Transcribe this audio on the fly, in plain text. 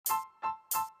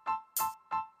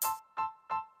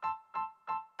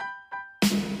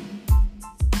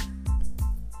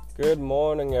Good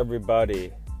morning,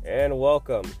 everybody, and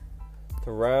welcome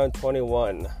to round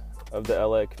 21 of the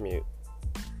LA commute.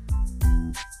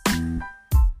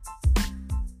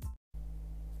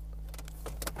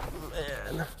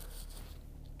 Man,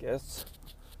 guess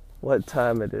what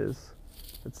time it is?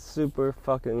 It's super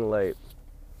fucking late.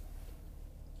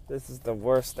 This is the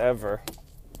worst ever.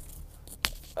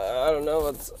 I don't know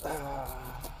what's...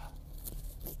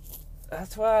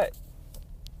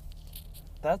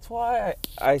 That's why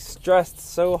I stressed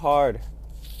so hard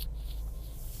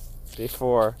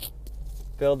before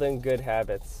building good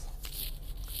habits.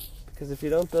 Because if you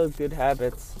don't build good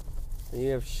habits, then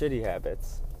you have shitty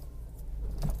habits.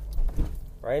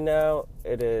 Right now,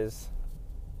 it is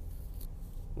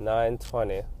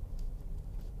 9:20.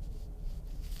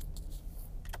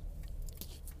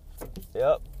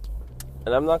 Yep.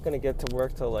 And I'm not going to get to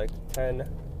work till like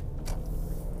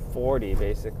 10:40,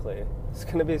 basically. It's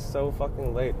going to be so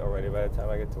fucking late already by the time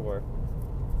I get to work.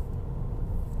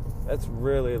 That's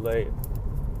really late.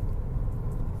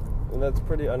 And that's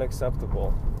pretty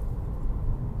unacceptable.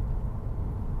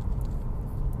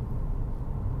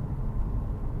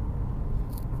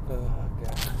 Oh,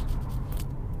 God.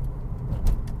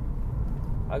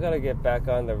 I gotta get back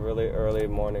on the really early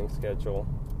morning schedule.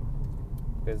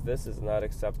 Because this is not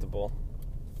acceptable.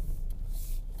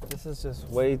 This is just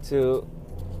way too...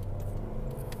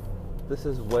 This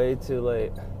is way too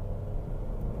late.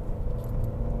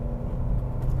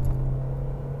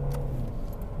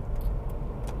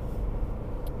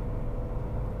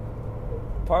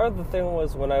 Part of the thing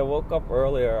was when I woke up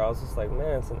earlier, I was just like,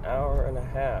 man, it's an hour and a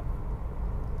half.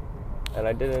 And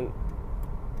I don't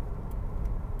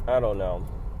know.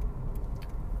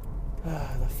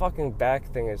 The fucking back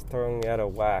thing is throwing me out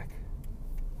of whack.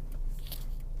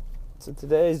 So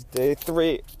today's day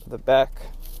 3 of the back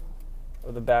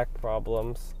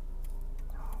problems.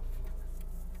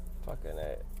 Fucking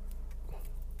it.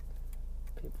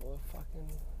 People are fucking...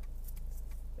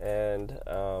 And,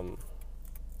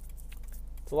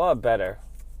 it's a lot better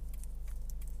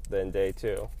than day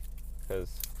 2.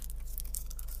 Because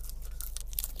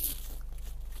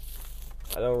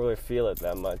I don't really feel it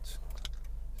that much.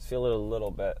 Just feel it a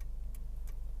little bit.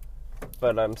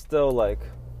 But I'm still, like,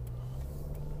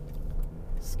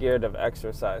 scared of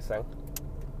exercising.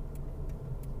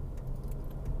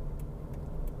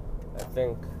 I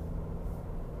think.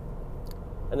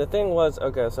 And the thing was,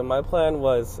 okay, so my plan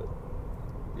was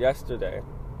yesterday.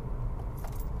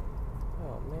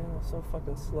 Oh man, I'm so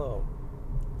fucking slow.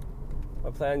 My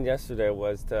plan yesterday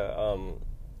was to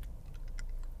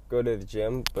go to the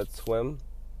gym but swim.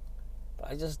 But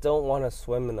I just don't want to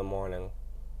swim in the morning.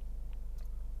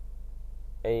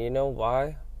 And you know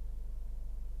why?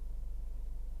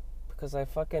 Because I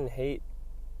fucking hate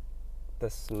the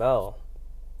smell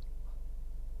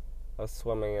of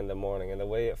swimming in the morning and the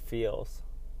way it feels.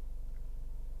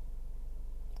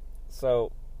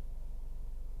 So,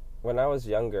 when I was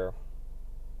younger,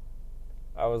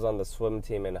 I was on the swim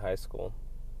team in high school.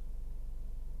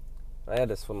 I had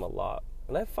to swim a lot,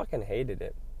 and I fucking hated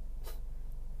it.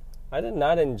 I did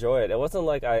not enjoy it. It wasn't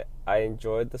like I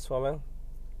enjoyed the swimming.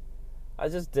 I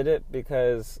just did it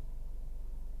because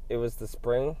it was the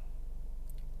spring.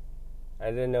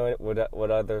 I didn't know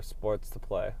what other sports to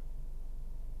play.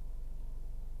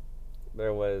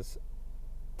 There was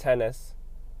tennis,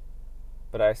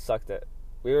 but I sucked at.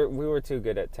 We were too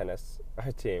good at tennis,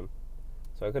 our team,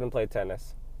 so I couldn't play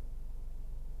tennis.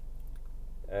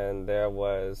 And there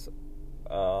was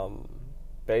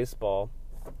baseball,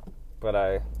 but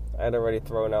I had already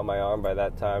thrown out my arm by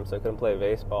that time, so I couldn't play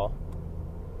baseball.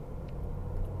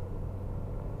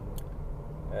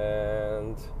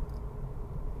 And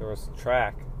there was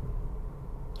track.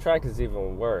 Track is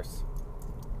even worse.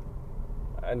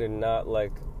 I did not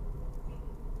like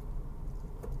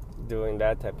doing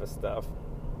that type of stuff.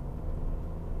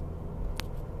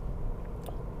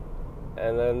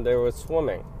 And then there was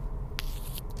swimming.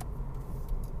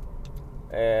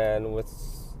 And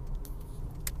was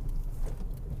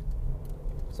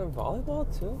there volleyball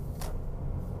too?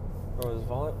 Or was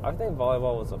volleyball? I think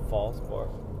volleyball was a fall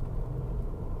sport.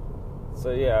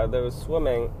 So yeah, there was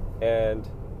swimming, and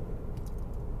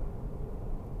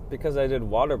because I did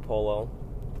water polo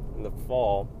in the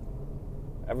fall,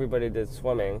 everybody did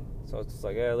swimming, so it's just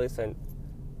like, yeah, at least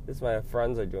my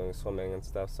friends are doing swimming and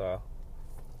stuff, so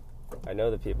I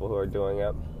know the people who are doing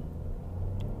it.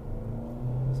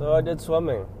 So I did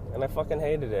swimming, and I fucking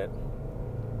hated it,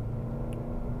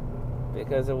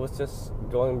 because it was just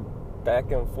going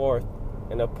back and forth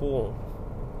in a pool.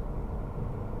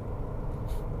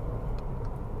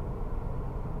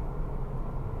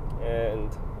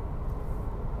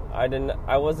 And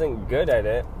I wasn't good at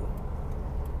it,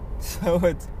 So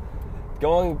it's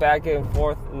going back and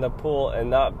forth in the pool and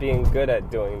not being good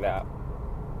at doing that.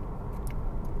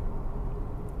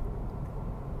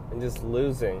 And just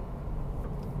losing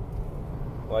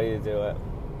while you do it.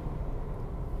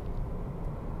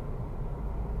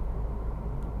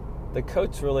 The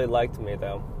coach really liked me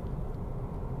though.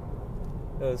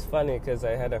 It was funny because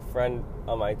I had a friend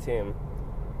on my team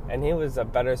and he was a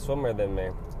better swimmer than me.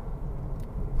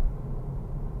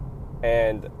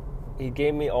 And he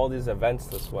gave me all these events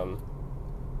to swim.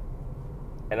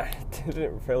 And I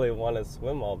didn't really want to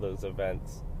swim all those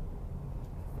events.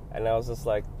 And I was just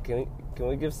like, can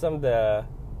we give some to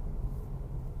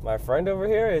my friend over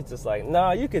here? It's just like,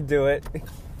 nah, you could do it.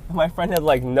 My friend had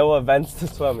like no events to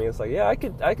swim. He was like, yeah, I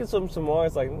could swim some more.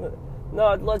 It's like,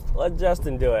 no, let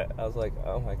Justin do it. I was like,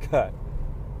 oh my God.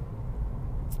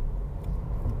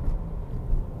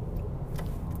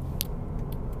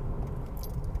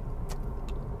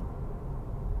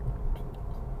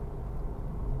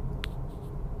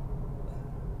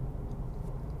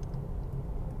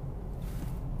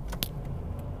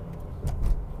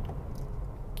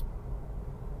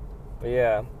 But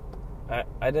yeah,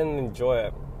 I didn't enjoy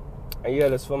it. You had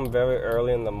to swim very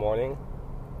early in the morning.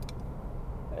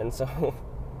 And so,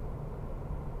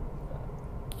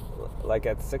 like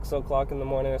at 6 o'clock in the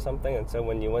morning or something. And so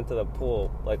when you went to the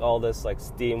pool, like all this like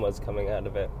steam was coming out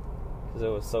of it. Because it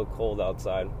was so cold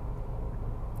outside.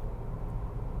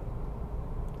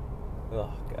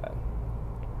 Oh, God.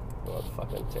 It was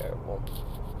fucking terrible.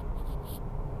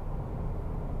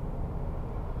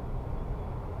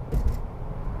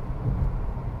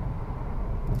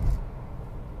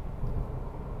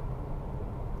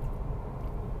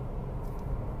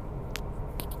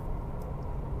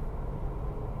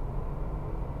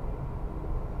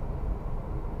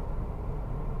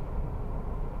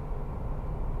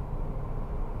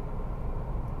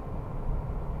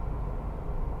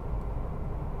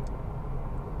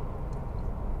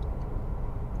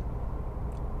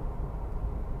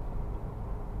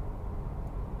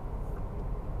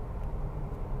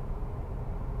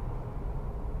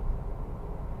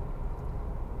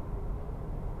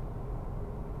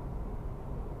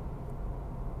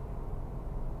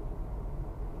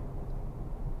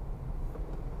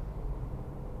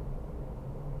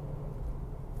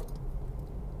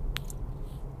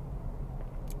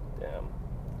 Damn.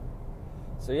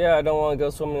 So yeah, I don't want to go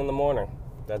swimming in the morning.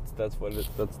 That's what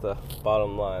that's the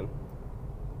bottom line.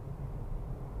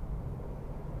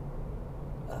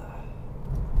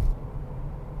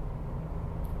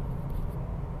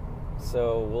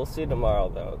 So we'll see tomorrow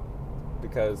though,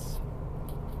 because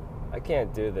I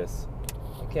can't do this.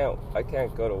 I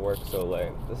can't go to work so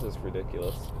late. This is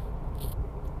ridiculous.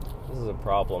 This is a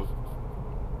problem.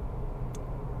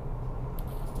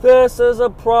 This is a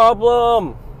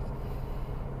problem.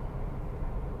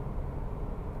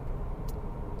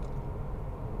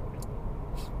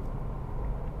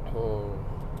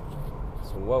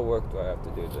 So what work do I have to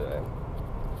do today?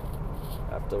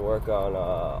 I have to work on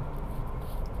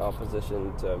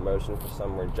opposition to motion for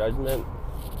summary judgment.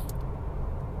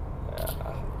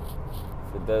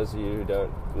 For those of you who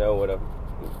don't know what a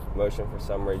motion for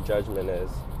summary judgment is,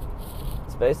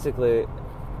 it's basically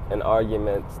an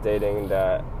argument stating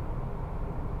that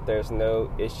there's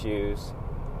no issues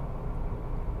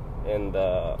in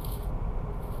the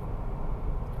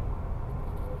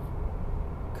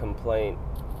complaint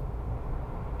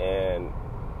and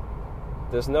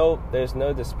there's no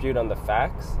dispute on the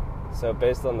facts. So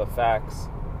based on the facts,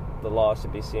 the law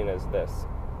should be seen as this.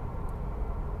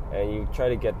 And you try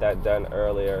to get that done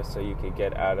earlier so you could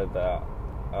get out of the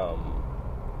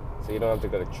so you don't have to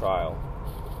go to trial.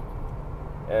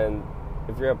 And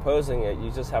if you're opposing it,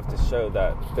 you just have to show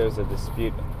that there's a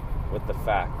dispute with the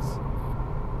facts.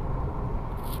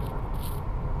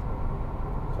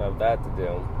 So I have that to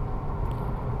do.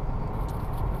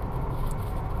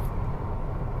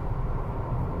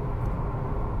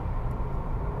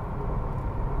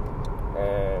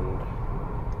 And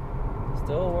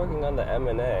still working on the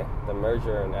M&A, the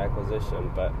merger and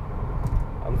acquisition, but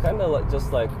I'm kind of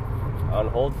just like on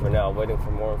hold for now, waiting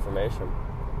for more information.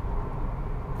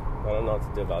 I don't know what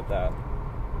to do about that.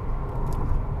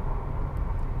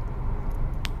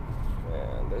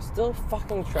 Man, there's still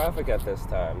fucking traffic at this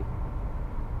time.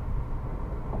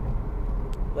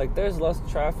 Like, there's less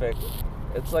traffic.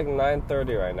 It's like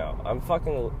 9:30 right now.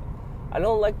 I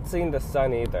don't like seeing the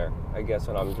sun either, I guess,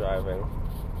 when I'm driving.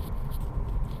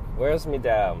 Wears me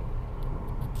down.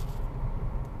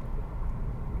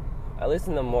 At least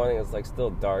in the morning, it's like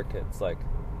still dark. It's like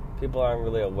people aren't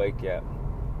really awake yet.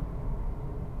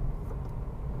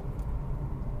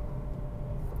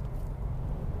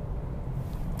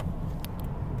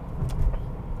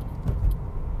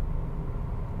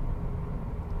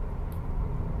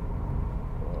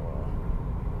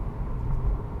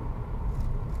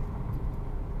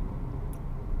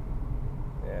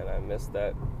 missed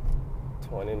that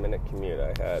 20-minute commute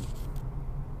I had.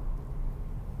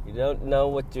 You don't know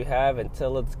what you have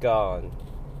until it's gone.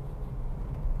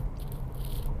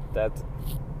 That's...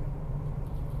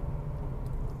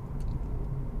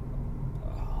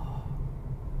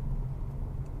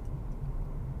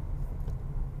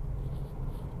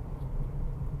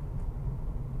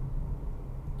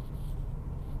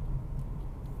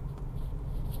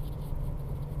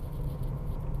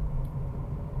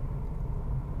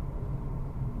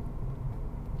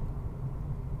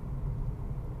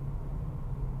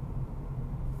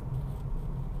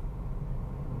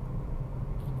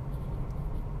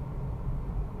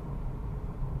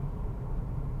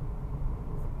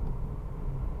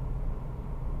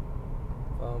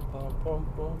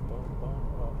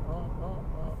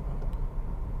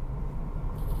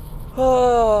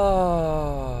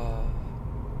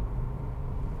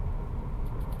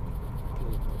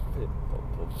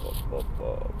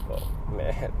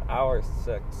 Man, hour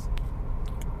 6.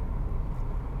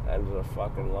 That was a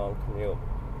fucking long commute.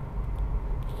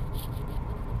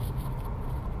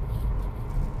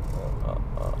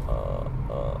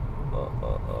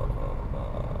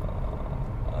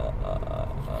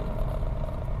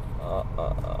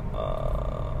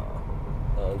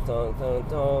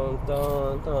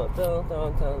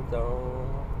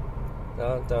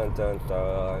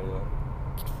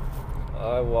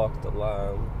 I walked the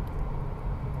line.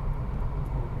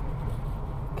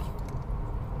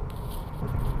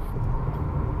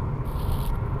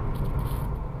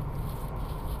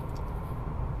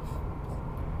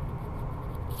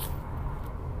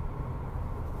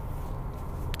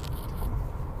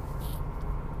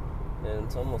 And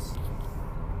it's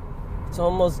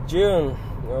almost June.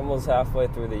 We're almost halfway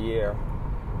through the year.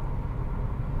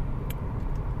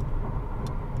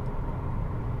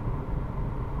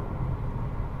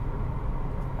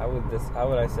 How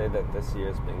would I say that this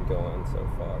year's been going so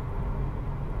far?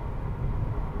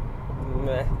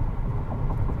 Meh.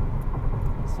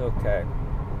 It's okay.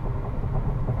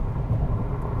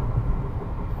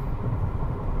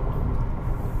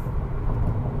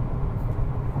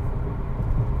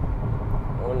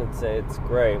 I wouldn't say it's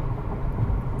great.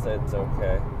 I'd say it's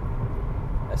okay.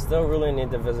 I still really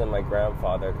need to visit my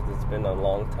grandfather because it's been a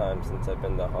long time since I've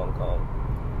been to Hong Kong.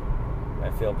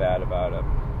 I feel bad about it.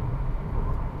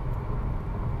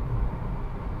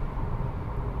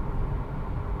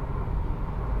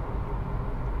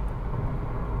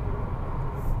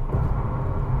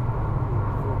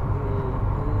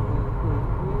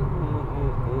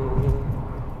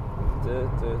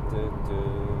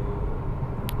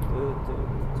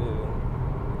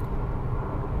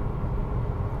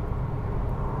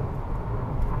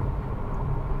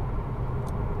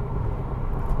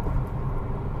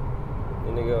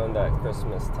 Need to go in that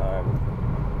Christmas time.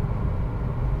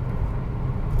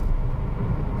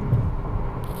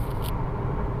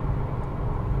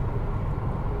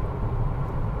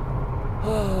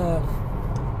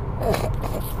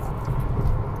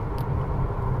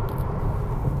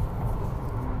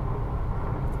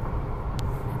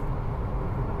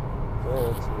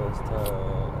 Christmas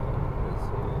time is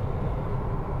here.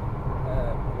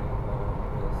 Happy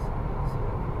Christmas.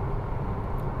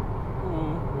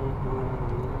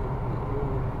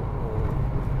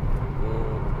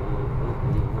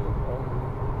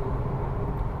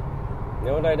 You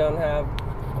know what I don't have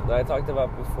that I talked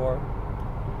about before?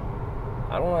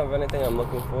 I don't have anything I'm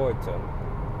looking forward to.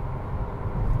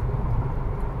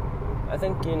 I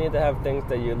think you need to have things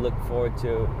that you look forward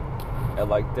to at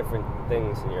like different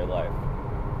things in your life.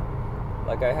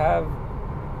 Like I have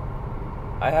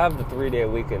the 3-day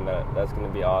weekend that's going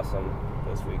to be awesome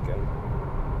this weekend.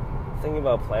 I'm thinking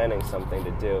about planning something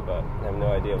to do, but I have no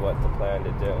idea what to plan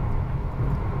to do.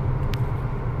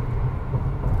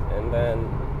 And then,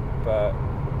 but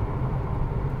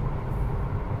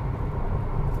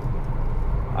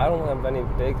I don't have any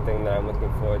big thing that I'm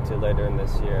looking forward to later in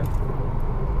this year.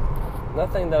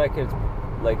 Nothing that I could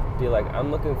be like,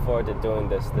 I'm looking forward to doing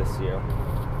this year.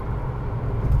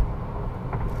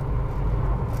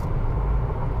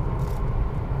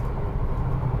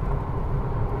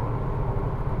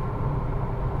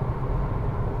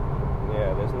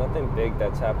 Yeah, there's nothing big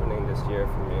that's happening this year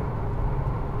for me.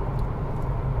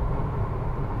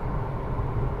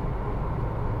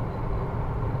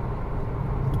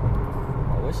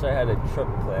 I wish I had a trip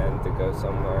planned to go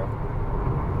somewhere.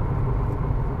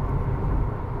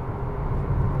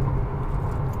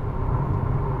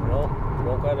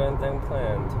 Don't got anything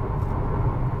planned.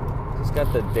 Just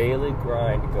got the daily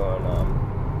grind going on.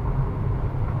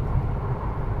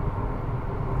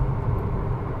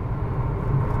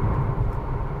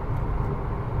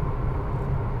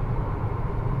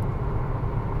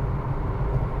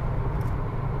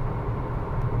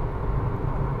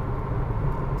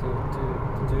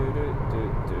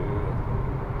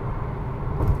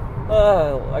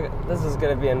 This is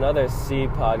going to be another C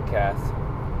podcast.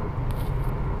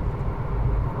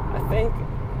 I think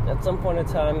at some point in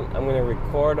time I'm going to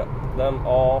record them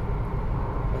all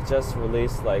and just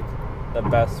release like the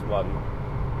best one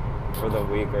for the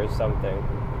week or something.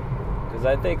 Because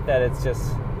I think that it's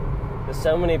just, there's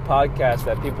so many podcasts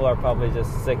that people are probably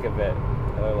just sick of it.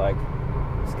 And they're like,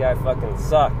 this guy fucking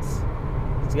sucks.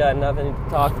 He's got nothing to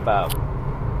talk about.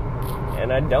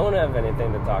 And I don't have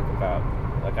anything to talk about.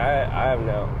 Like, I have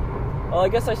no... Well, I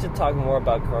guess I should talk more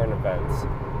about current events.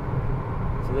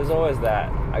 So there's always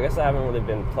that. I guess I haven't really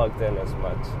been plugged in as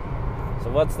much. So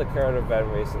what's the current event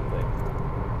recently?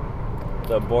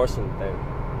 The abortion thing.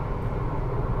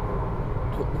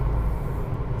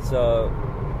 So...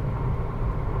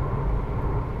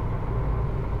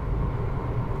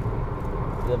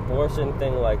 the abortion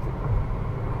thing, like,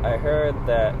 I heard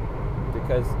that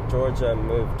because Georgia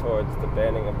moved towards the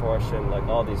banning abortion, like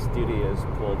all these studios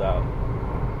pulled out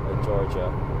of Georgia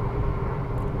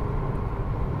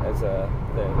as a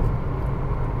thing.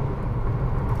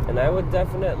 And I would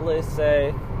definitely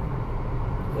say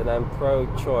that I'm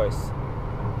pro-choice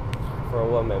for a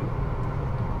woman.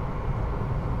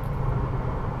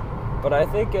 But I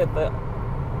think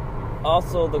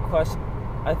also the question,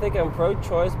 I think I'm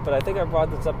pro-choice, but I think I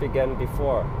brought this up again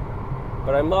before.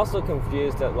 But I'm also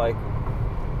confused that, like,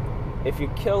 if you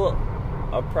kill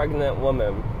a pregnant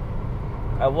woman,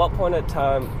 at what point in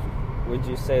time would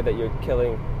you say that you're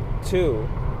killing two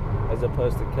as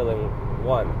opposed to killing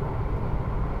one?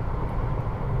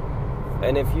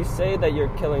 And if you say that you're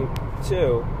killing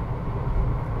two,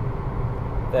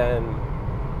 then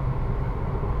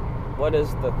what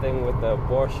is the thing with the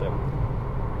abortion?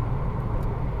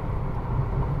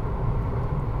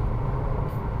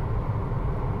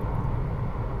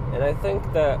 And I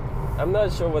think that, I'm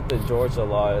not sure what the Georgia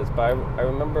law is, but I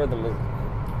remember the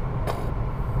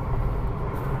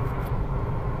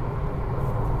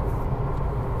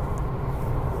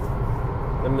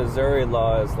Missouri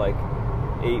law is like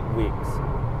 8 weeks.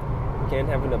 You can't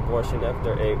have an abortion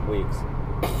after 8 weeks.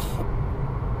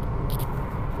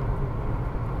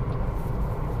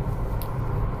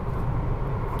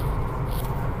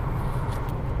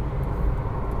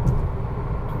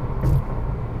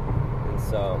 And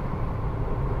so,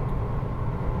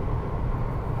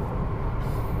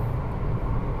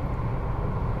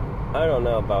 I don't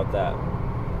know about that.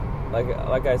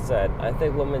 Like I said, I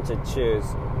think women should choose,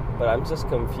 but I'm just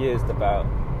confused about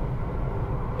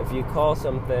if you call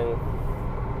something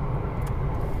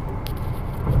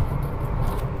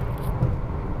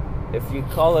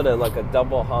it like a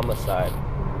double homicide,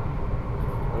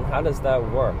 and how does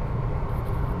that work?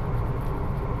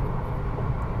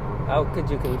 How could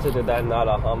you consider that not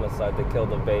a homicide to kill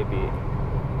the baby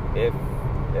if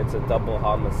it's a double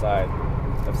homicide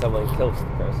if someone kills the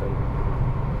person?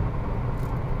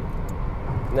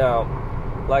 Now,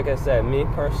 like I said, me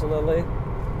personally,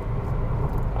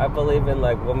 I believe in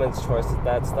like women's choice with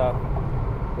that stuff.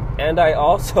 And I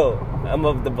also am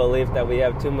of the belief that we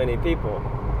have too many people.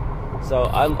 So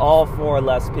I'm all for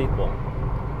less people.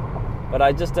 But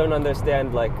I just don't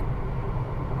understand, like,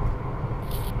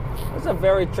 it's a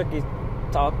very tricky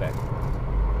topic.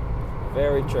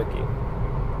 Very tricky.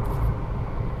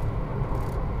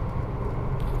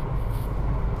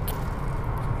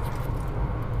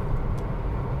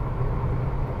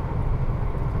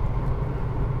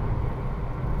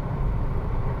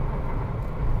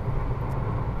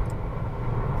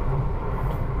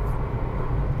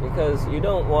 Because you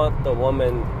don't want the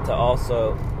woman to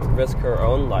also risk her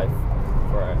own life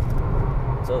for it.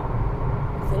 So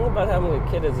the thing about having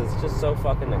a kid is it's just so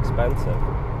fucking expensive.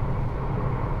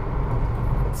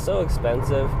 It's so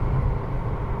expensive.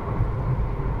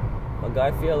 Like,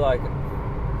 I feel like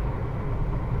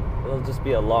it'll just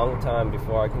be a long time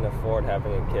before I can afford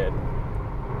having a kid.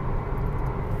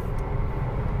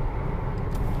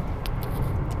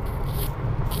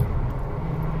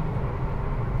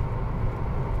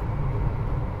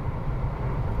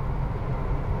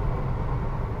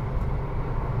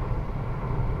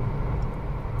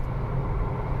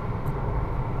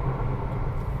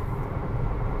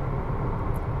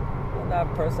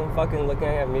 That person fucking looking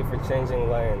at me for changing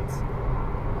lanes.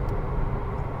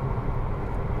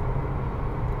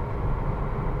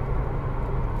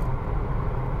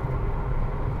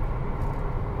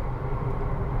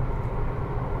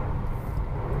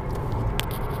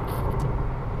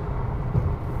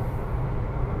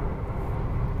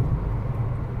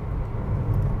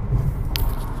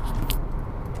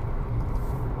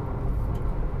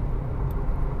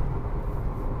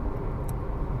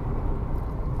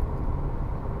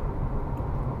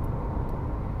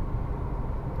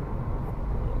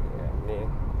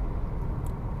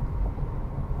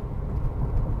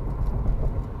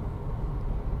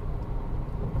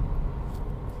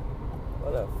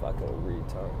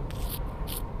 tongue.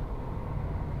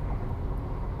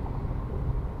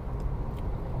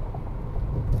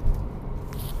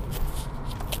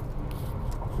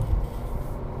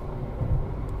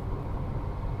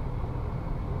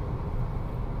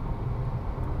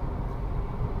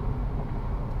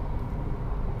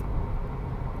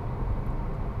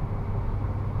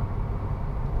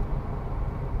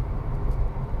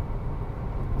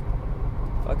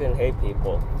 Fucking hate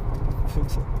people.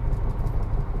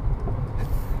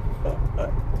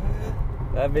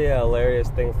 That'd be a hilarious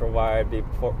thing for why I'd be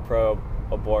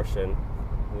pro-abortion.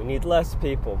 We need less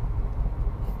people.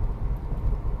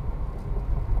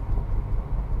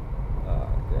 Oh,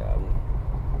 God.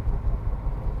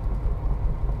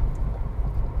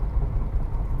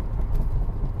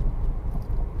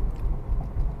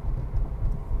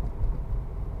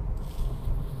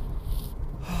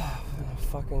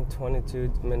 Fucking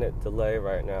 22-minute delay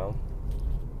right now.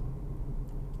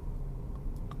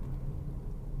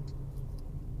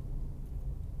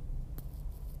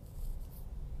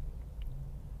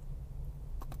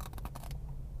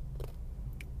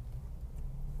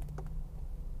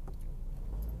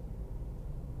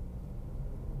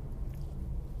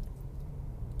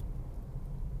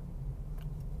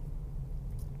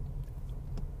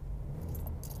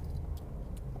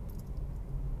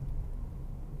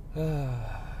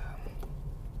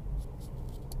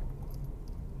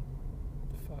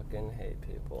 Fucking hate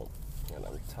people, and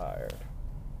I'm tired.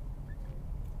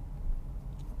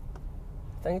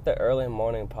 I think the early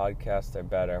morning podcasts are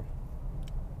better.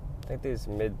 I think these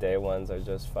midday ones are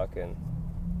just fucking...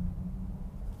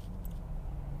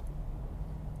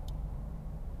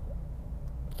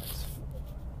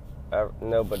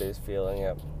 nobody's feeling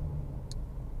it.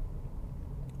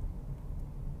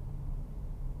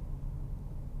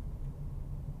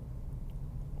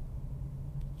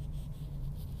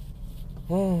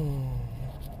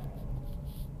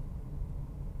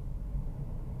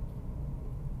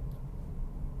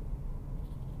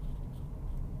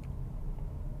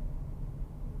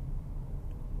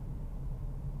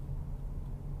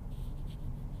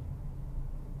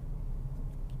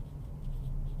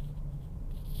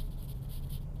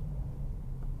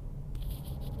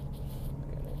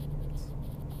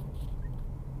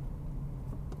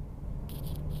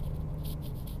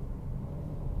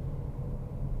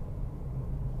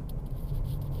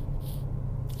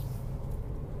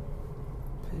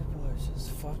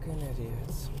 Just fucking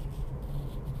idiots.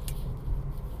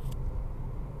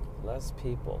 Less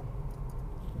people.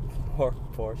 More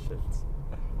portions.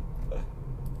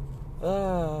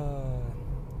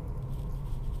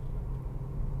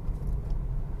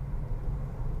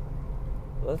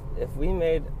 If we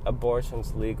made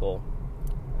abortions legal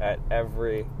at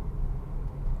every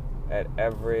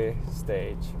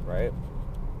stage, right?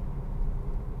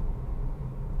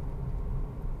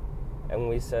 And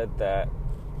we said that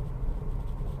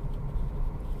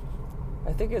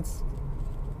I think it's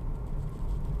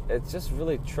just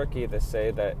really tricky to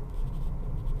say that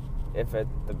if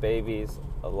the baby's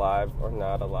alive or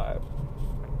not alive.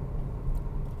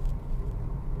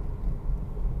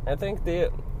 I think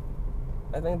the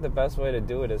best way to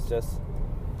do it is just,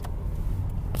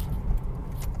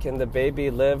 can the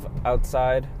baby live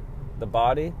outside the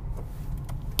body?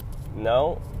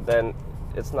 No, then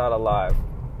it's not alive.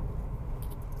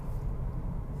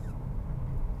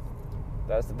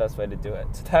 That's the best way to do it.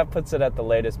 So that puts it at the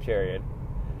latest period.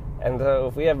 And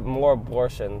if we have more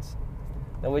abortions,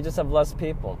 then we just have less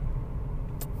people.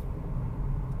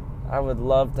 I would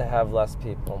love to have less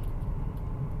people.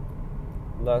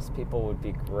 Less people would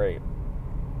be great.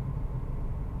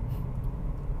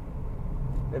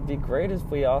 It'd be great if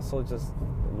we also just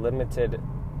limited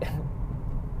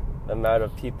the amount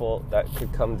of people that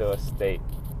could come to a state.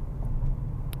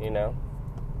 You know?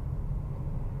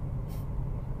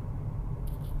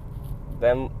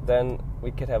 Then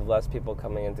we could have less people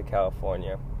coming into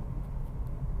California.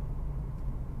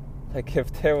 Like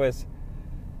if there was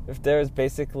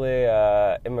basically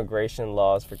immigration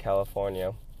laws for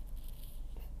California.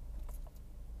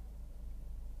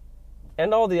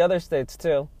 And all the other states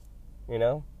too, you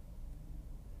know?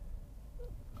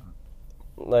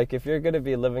 Like if you're going to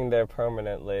be living there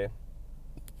permanently,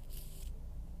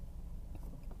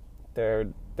 there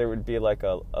would be like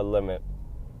a limit.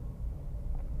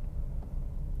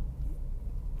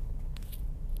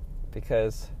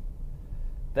 Because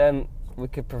then we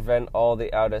could prevent all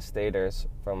the out-of-staters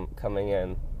from coming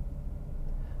in.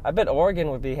 I bet Oregon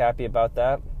would be happy about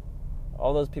that.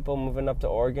 All those people moving up to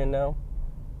Oregon now.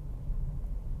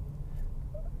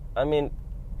 I mean,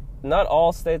 not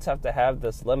all states have to have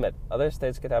this limit. Other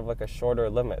states could have like a shorter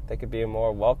limit. They could be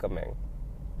more welcoming.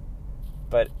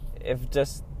 But if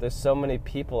just there's so many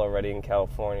people already in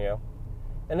California,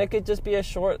 and it could just be a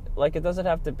short, like it doesn't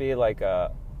have to be like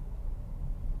a,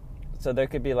 so there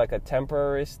could be like a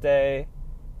temporary stay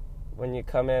when you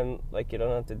come in, like you don't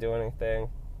have to do anything.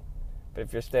 But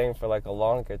if you're staying for like a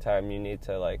longer time, you need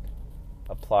to like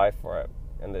apply for it.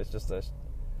 And there's just a,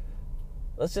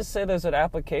 let's just say there's an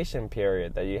application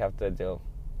period that you have to do.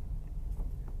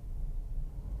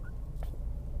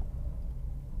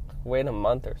 Wait a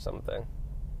month or something.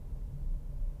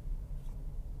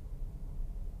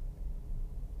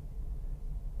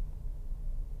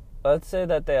 Let's say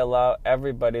that they allow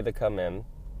everybody to come in,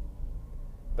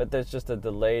 but there's just a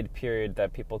delayed period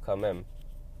that people come in.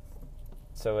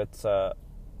 So it's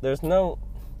there's no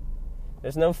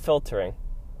filtering,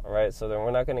 all right? So then we're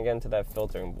not going to get into that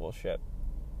filtering bullshit.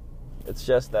 It's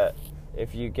just that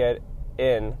if you get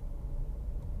in,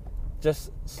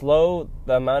 just slow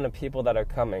the amount of people that are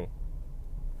coming.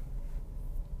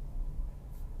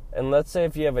 And let's say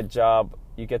if you have a job,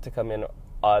 you get to come in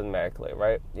automatically,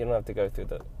 right? You don't have to go through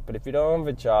the. But if you don't have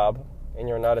a job and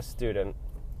you're not a student,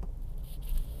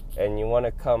 and you want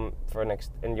to come for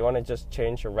and you want to just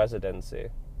change your residency,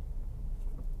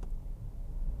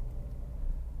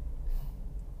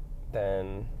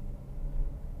 then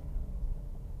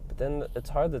it's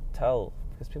hard to tell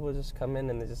because people just come in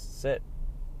and they just sit.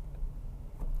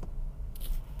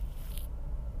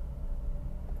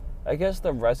 I guess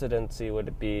the residency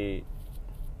would be,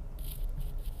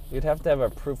 you'd have to have a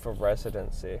proof of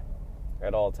residency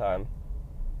at all time.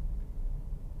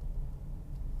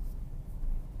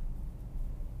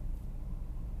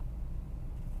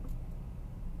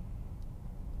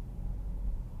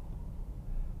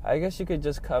 I guess you could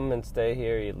just come and stay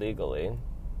here illegally.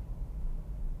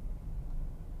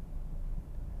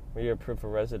 Where your proof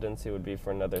of residency would be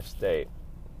for another state.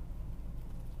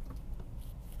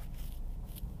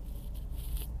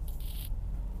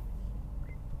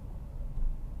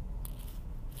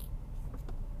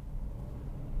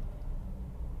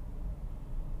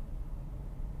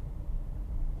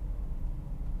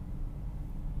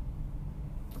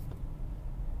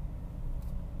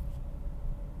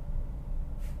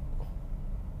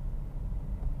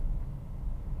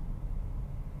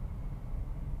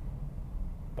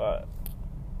 But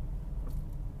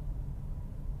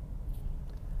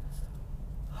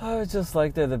I would just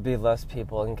like there to be less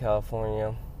people in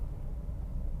California.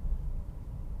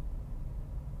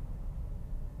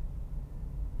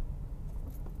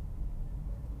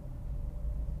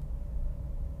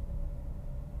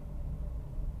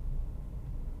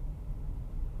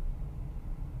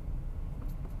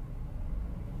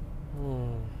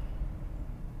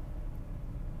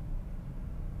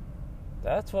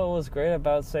 That's what was great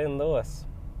about St. Louis.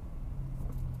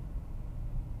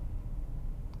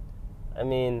 I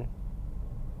mean,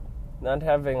 not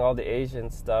having all the Asian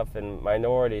stuff and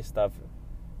minority stuff,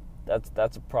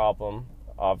 that's a problem,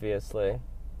 obviously.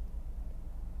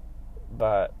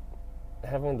 But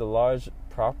having the large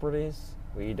properties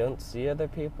where you don't see other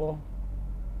people,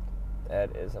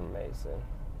 that is amazing.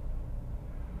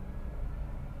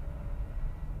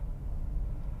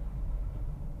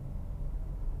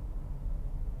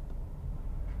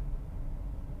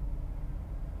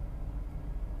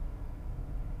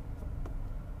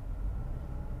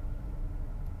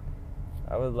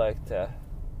 I would like to.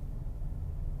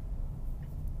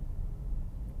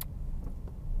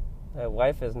 My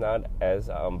wife is not as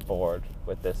on board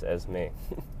with this as me.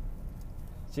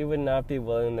 She would not be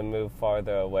willing to move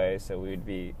farther away, so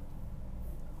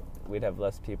we'd have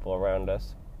less people around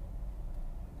us.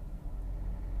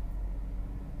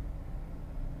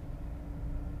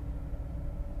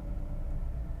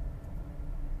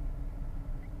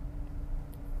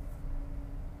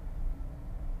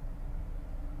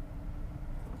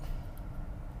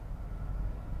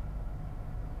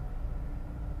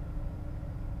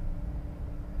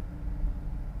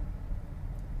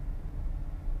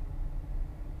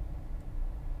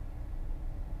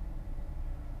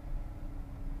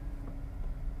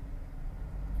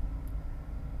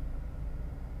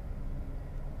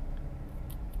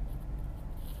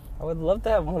 I would love to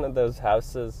have one of those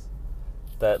houses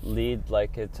that lead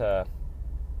like into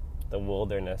the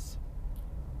wilderness.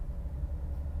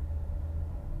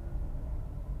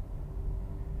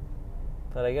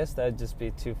 But I guess that'd just be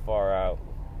too far out.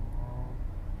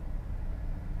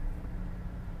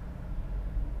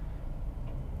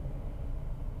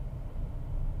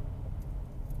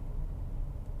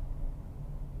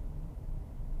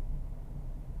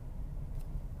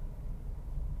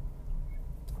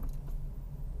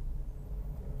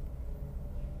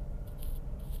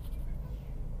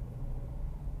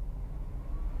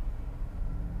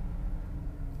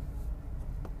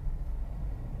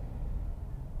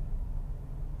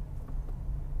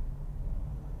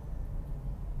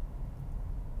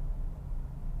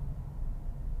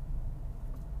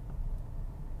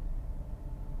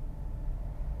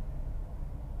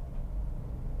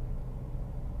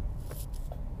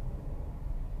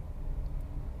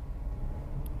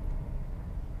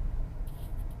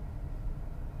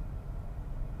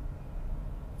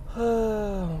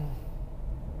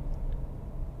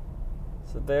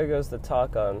 there goes the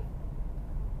talk on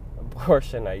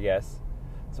abortion, I guess.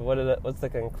 So what's the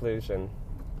conclusion?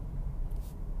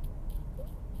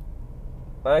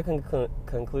 My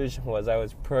conclusion was I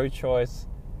was pro-choice,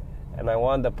 and I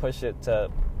wanted to push it to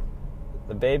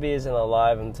the baby isn't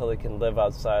alive until he can live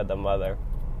outside the mother.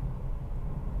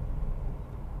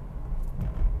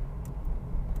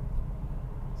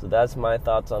 So that's my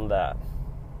thoughts on that.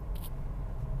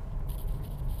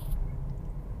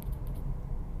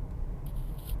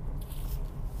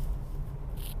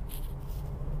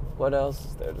 What else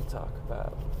is there to talk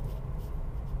about?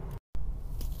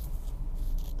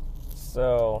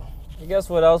 So, I guess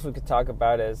what else we could talk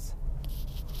about is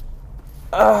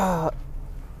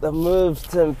the moves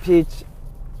to impeach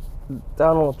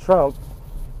Donald Trump.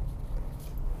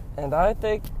 And I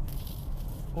think,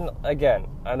 again,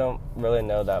 I don't really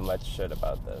know that much shit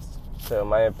about this. So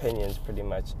my opinion is pretty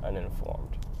much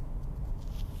uninformed.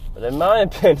 But in my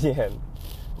opinion,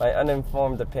 my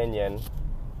uninformed opinion,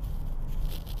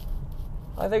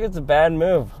 I think it's a bad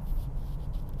move.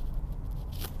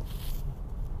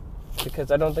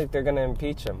 Because I don't think they're going to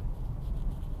impeach him.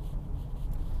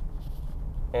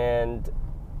 And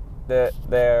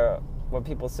what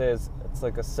people say is it's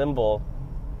like a symbol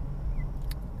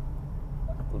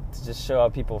to just show how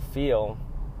people feel.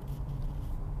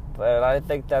 But I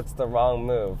think that's the wrong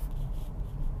move.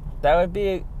 That would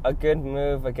be a good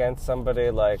move against somebody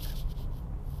like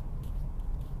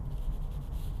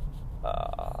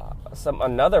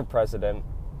another president,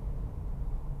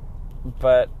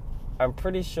 but I'm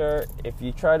pretty sure if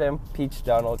you try to impeach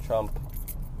Donald Trump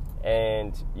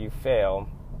and you fail,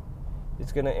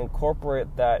 he's going to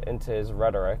incorporate that into his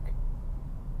rhetoric,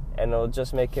 and it'll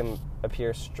just make him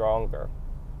appear stronger.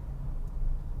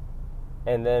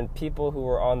 And then people who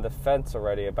were on the fence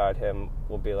already about him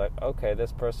will be like, okay,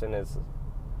 this person is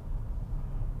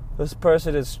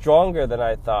stronger than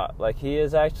I thought. Like, he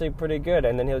is actually pretty good.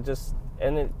 And then it just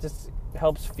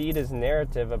helps feed his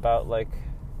narrative about, like,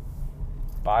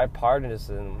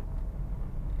 bipartisan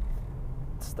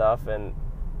stuff, and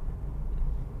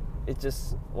it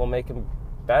just will make him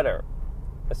better,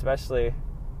 especially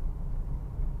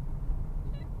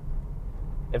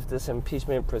if this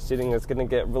impeachment proceeding is going to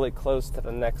get really close to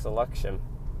the next election.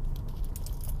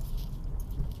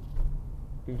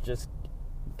 You're just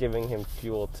giving him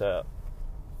fuel to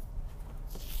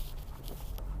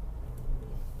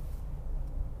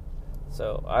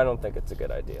so I don't think it's a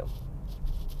good idea.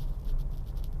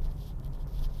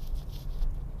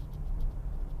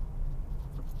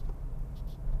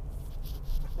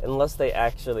 Unless they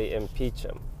actually impeach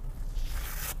him.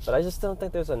 But I just don't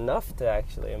think there's enough to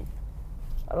actually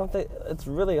I don't think it's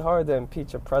really hard to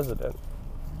impeach a president.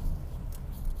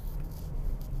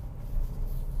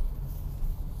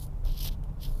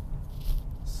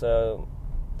 So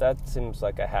that seems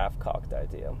like a half-cocked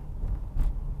idea.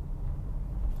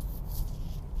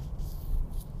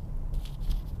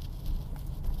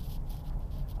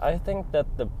 I think that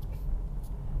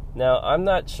now I'm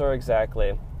not sure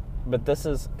exactly, but this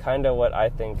is kind of what I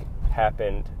think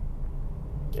happened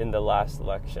in the last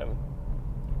election.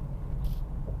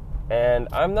 And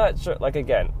I'm not sure, like,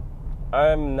 again,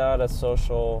 I'm not a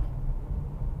social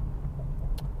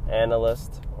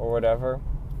analyst or whatever.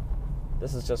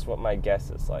 This is just what my guess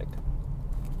is like.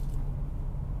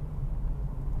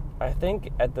 I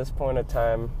think at this point in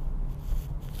time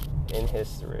in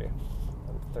history,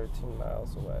 I'm 13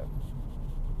 miles away.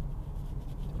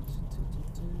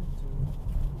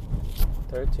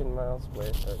 13 miles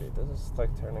away, 30. This is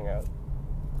like turning out.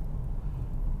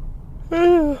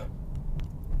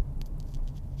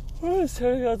 It's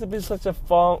turning out to be such a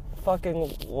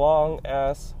fucking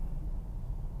long-ass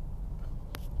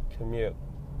commute.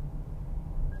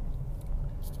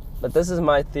 But this is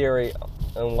my theory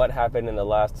on what happened in the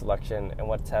last election and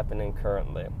what's happening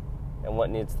currently and what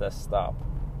needs to stop.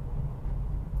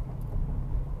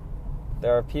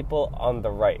 There are people on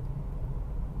the right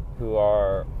who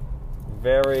are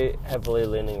very heavily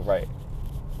leaning right.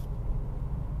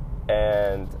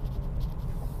 And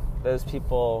those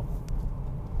people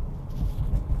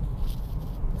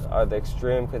are the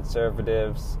extreme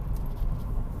conservatives,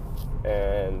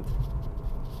 and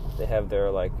they have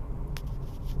their, like,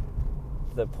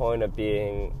 the point of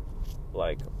being,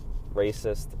 like,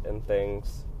 racist and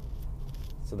things.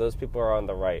 So those people are on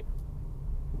the right.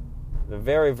 The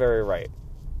very, very right.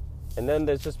 And then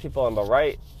there's just people on the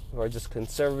right who are just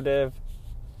conservative.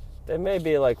 They may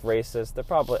be, like, racist. They're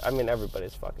probably, I mean,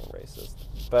 everybody's fucking racist.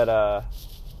 But,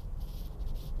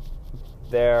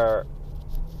 they're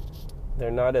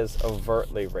not as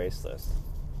overtly racist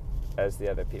as the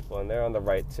other people, and they're on the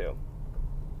right too.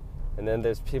 And then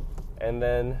there's people, and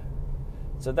then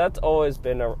So that's always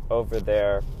been over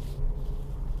there,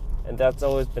 and that's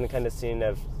always been kind of seen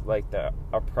as like the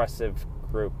oppressive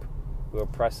group who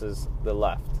oppresses the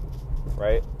left,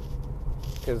 right?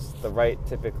 Because the right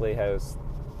typically has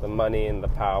the money and the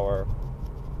power,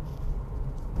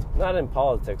 not in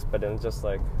politics, but in just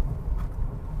like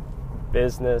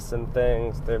business and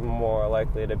things. They're more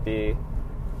likely to be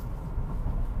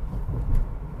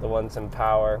the ones in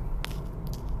power.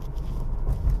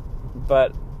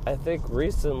 But I think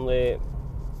recently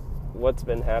what's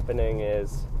been happening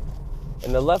is,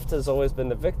 and the left has always been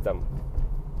the victim,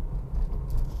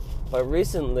 but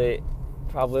recently,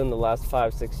 probably in the last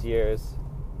 5-6 years,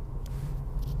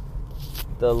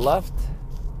 the left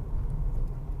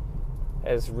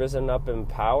has risen up in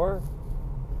power.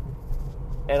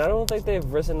 And I don't think they've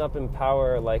risen up in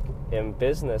power like in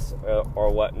business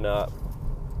or whatnot,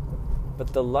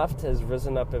 but the left has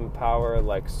risen up in power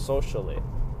like socially.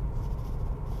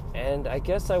 And I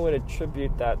guess I would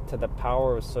attribute that to the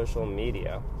power of social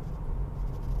media.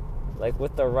 Like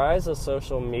with the rise of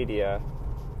social media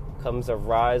comes a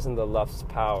rise in the left's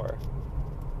power,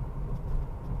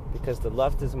 because the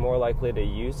left is more likely to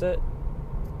use it,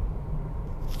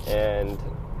 and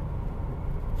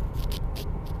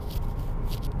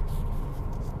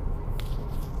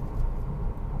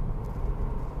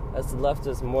as the left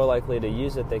is more likely to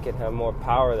use it, they can have more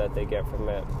power that they get from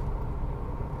it.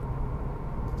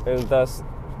 And thus,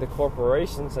 the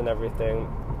corporations and everything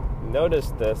notice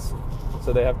this,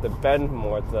 so they have to bend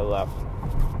more to the left,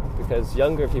 because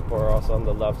younger people are also on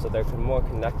the left, so they're more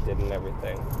connected and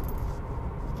everything.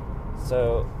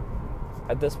 So,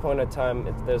 at this point in time,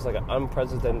 there's like an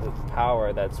unprecedented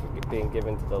power that's being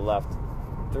given to the left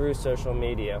through social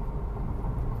media,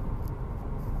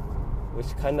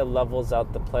 which kind of levels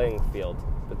out the playing field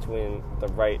between the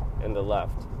right and the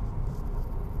left.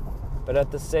 But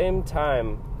at the same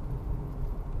time,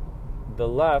 the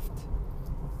left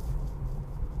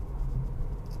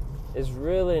is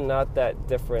really not that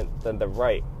different than the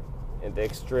right in the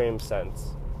extreme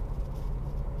sense.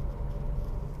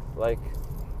 Like,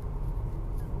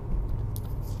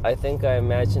 I think I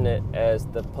imagine it as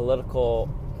the political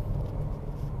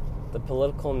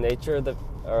nature,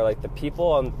 or like the people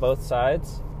on both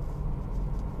sides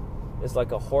is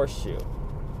like a horseshoe,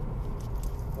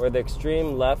 where the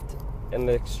extreme left and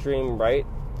the extreme right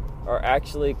are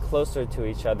actually closer to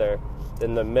each other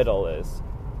than the middle is,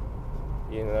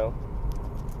 you know?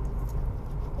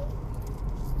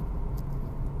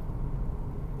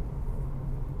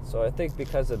 So I think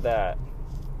because of that,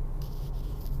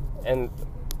 and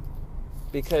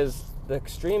because the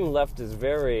extreme left is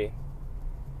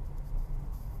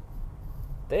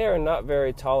they are not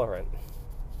very tolerant.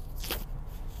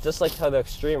 Just like how the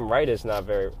extreme right is not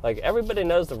very, like everybody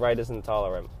knows the right isn't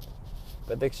tolerant,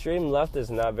 but the extreme left is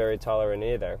not very tolerant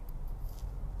either.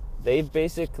 They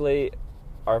basically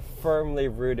are firmly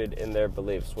rooted in their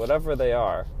beliefs, whatever they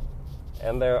are,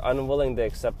 and they're unwilling to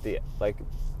accept the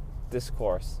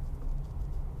discourse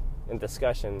and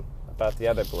discussion about the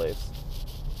other beliefs.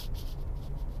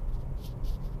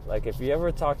 Like if you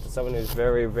ever talk to someone who's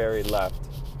very, very left,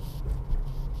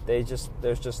 there's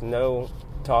just no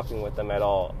talking with them at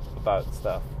all about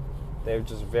stuff. They're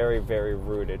just very, very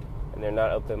rooted, and they're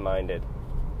not open-minded.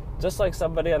 Just like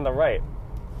somebody on the right.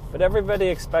 But everybody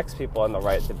expects people on the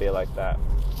right to be like that.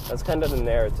 That's kind of the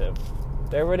narrative.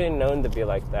 They're already known to be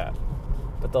like that.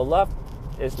 But the left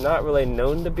is not really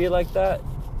known to be like that,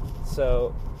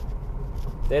 so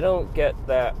they don't get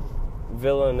that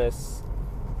villainous.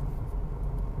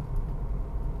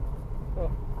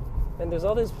 Oh. And there's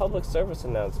all these public service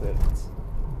announcements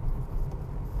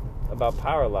about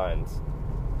power lines.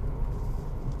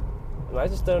 And I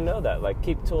just don't know that. Like,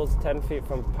 keep tools 10 feet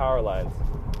from power lines.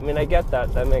 I mean, I get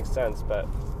that. That makes sense, but...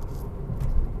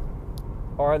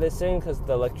 Or are they saying because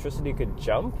the electricity could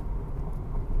jump?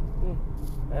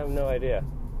 I have no idea.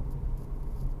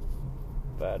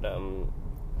 But,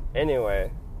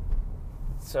 anyway.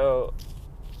 So...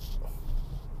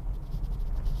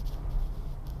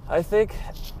 I think,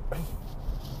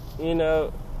 you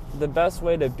know, the best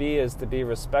way to be is to be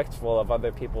respectful of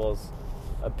other people's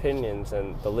opinions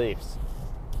and beliefs.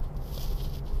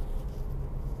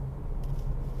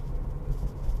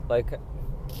 Like,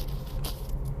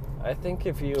 I think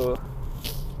if you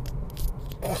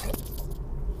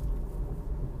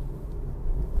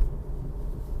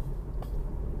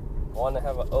want to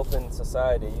have an open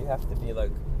society, you have to be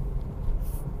like,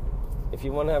 if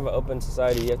you want to have an open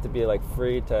society, you have to be like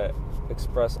free to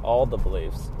express all the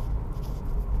beliefs.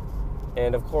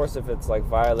 And of course, if it's like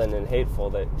violent and hateful,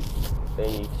 then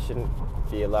you shouldn't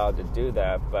be allowed to do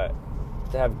that. But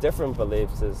to have different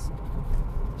beliefs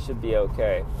should be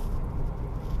okay.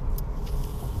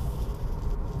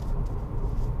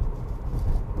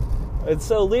 And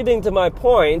so leading to my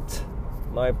point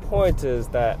is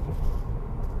that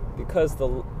because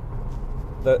the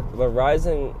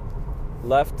rising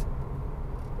left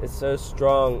is so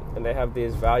strong and they have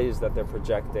these values that they're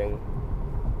projecting,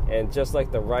 and just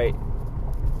like the right,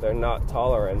 they're not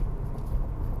tolerant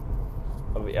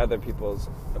of the other people's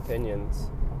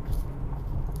opinions.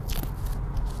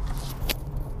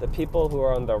 The people who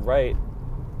are on the right,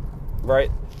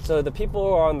 so the people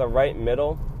who are on the right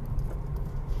middle,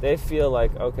 they feel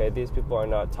like, okay, these people are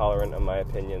not tolerant of my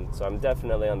opinion, so I'm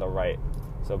definitely on the right.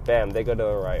 So bam, they go to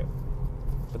the right.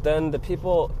 But then the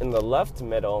people in the left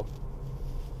middle,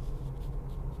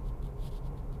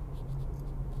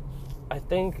 I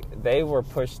think they were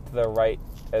pushed to the right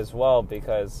as well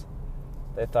because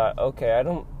they thought, okay, I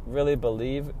don't really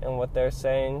believe in what they're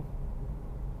saying,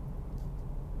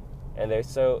 and they're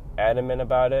so adamant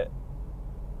about it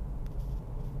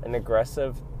and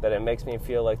aggressive that it makes me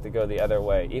feel like to go the other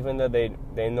way, even though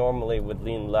they normally would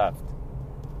lean left.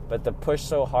 But to push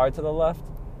so hard to the left,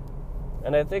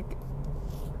 and I think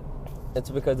it's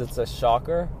because it's a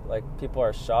shocker, like people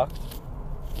are shocked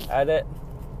at it,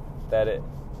 that it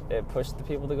pushed the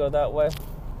people to go that way.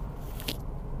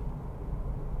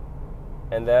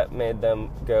 And that made them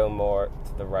go more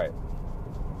to the right.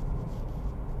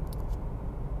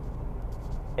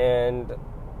 And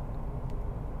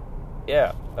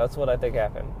yeah, that's what I think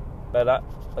happened. But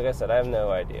like I said, I have no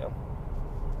idea.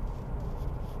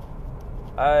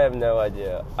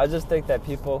 I just think that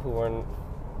people who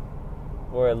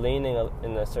were leaning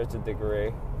in a certain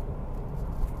degree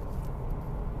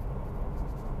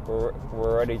were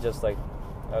already just like,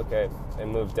 okay, they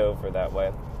moved over that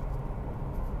way.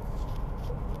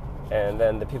 And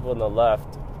then the people on the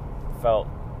left felt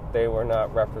they were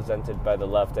not represented by the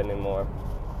left anymore.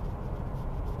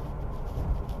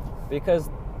 Because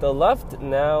the left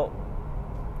now,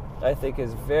 I think,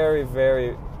 is very,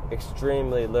 very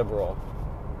extremely liberal.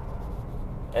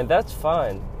 And that's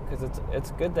fine, because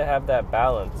it's good to have that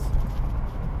balance.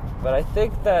 But I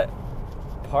think that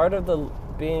part of the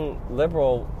being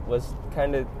liberal was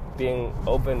kind of being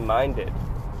open-minded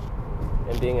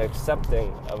and being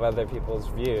accepting of other people's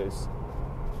views.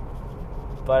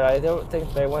 But I don't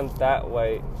think they went that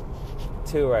way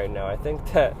too right now. I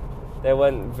think that they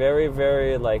went very,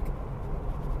 very like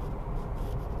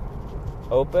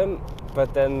open,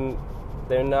 but then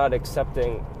they're not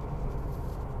accepting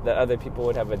that other people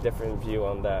would have a different view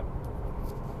on that.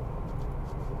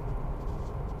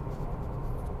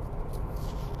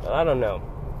 But I don't know.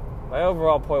 My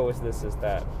overall point with this is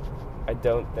that I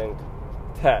don't think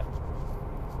that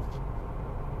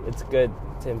it's good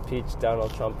to impeach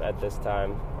Donald Trump at this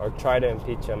time, or try to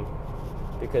impeach him,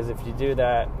 because if you do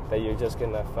that, then you're just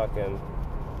gonna fucking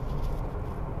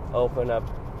open up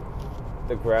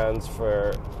the grounds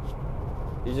for,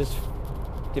 you're just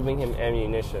giving him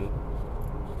ammunition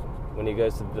when he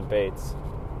goes to the debates.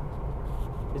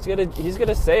 He's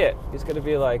gonna say it. He's gonna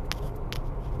be like,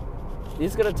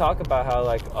 he's gonna talk about how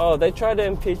like, oh, they tried to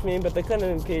impeach me, but they couldn't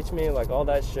impeach me, like all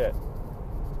that shit.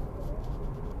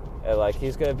 And like,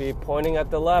 he's gonna be pointing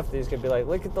at the left. He's gonna be like,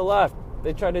 look at the left.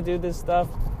 They try to do this stuff.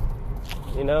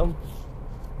 You know?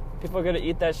 People are gonna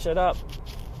eat that shit up.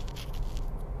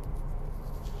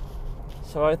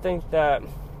 So I think that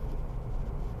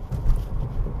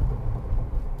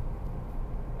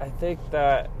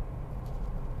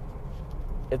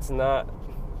it's not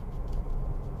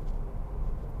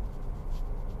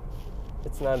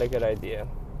a good idea.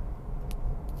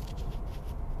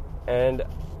 And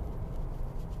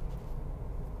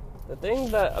the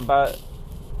thing that about,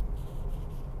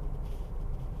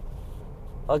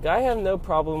 like, I have no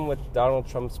problem with Donald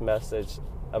Trump's message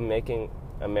of making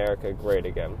America great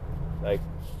again. Like,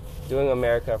 doing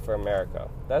America for America.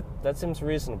 That seems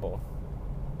reasonable.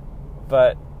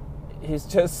 But he's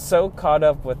just so caught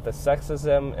up with the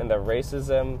sexism and the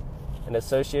racism and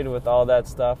associated with all that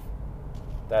stuff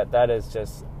that is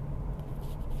just,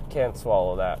 can't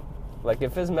swallow that. Like,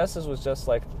 if his message was just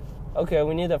like, okay,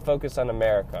 we need to focus on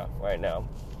America right now,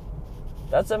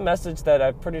 that's a message that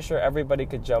I'm pretty sure everybody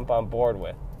could jump on board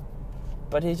with.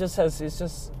 But he's just so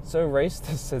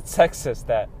racist and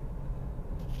sexist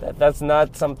that's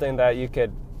not something that you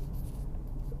could,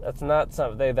 that's not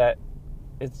something that,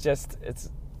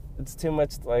 it's too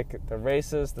much like the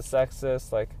racist, the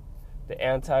sexist, like the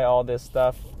anti all this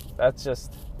stuff. That's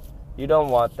just, you don't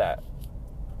want that.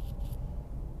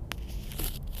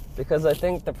 Because I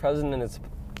think the president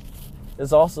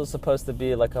is also supposed to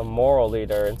be like a moral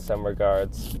leader in some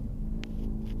regards.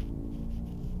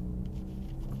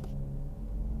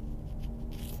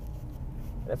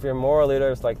 If your moral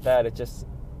leaders like that, it just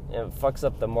fucks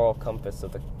up the moral compass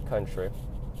of the country.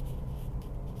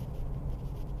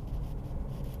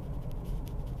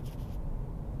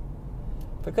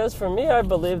 Because for me, I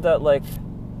believe that, like,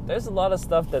 there's a lot of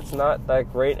stuff that's not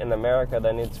that great in America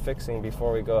that needs fixing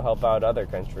before we go help out other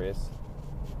countries.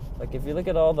 Like, if you look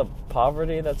at all the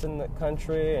poverty that's in the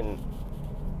country and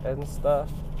stuff,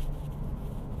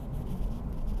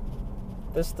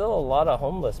 there's still a lot of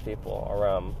homeless people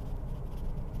around.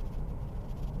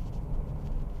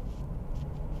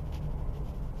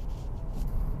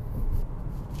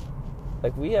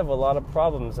 Like, we have a lot of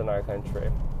problems in our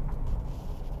country.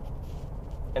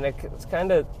 And it's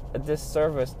kind of a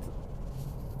disservice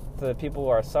to the people who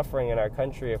are suffering in our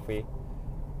country if we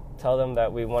tell them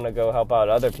that we want to go help out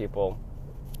other people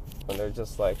when they're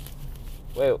just like,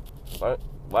 wait,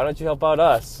 why don't you help out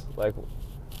us? Like,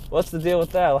 what's the deal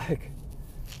with that? Like,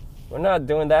 we're not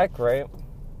doing that great.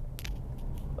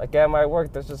 Like, at my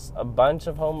work, there's just a bunch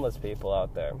of homeless people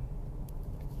out there.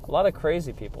 A lot of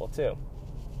crazy people, too.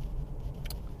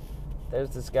 There's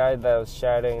this guy that was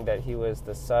shouting that he was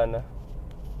the son...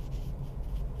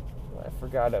 I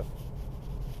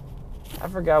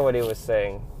forgot what he was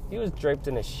saying. He was draped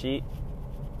in a sheet.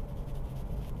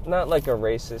 Not like a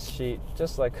racist sheet,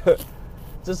 just like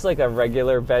a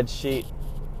regular bed sheet.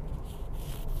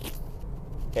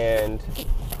 And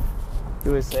he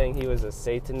was saying he was a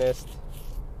Satanist.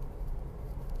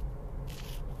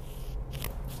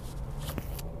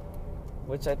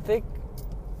 Which I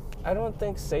don't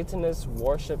think Satanists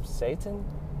worship Satan.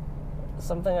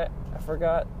 Something I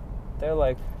forgot.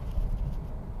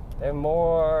 They're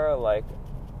more like,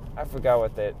 I forgot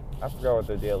what the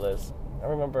deal is. I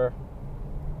remember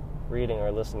reading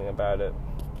or listening about it.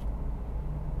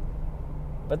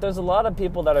 But there's a lot of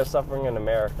people that are suffering in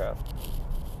America.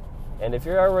 And if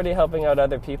you're already helping out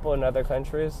other people in other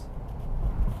countries,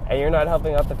 and you're not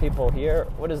helping out the people here,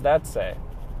 what does that say?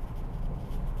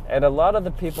 And a lot of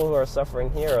the people who are suffering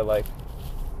here are like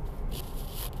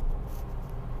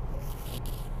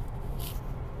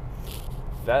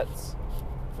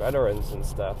veterans and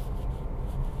stuff.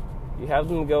 You have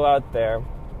them go out there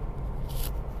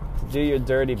to do your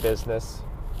dirty business,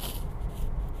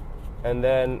 and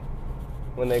then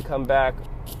when they come back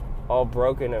all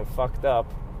broken and fucked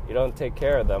up, you don't take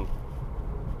care of them.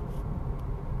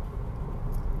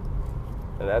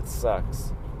 And that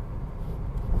sucks.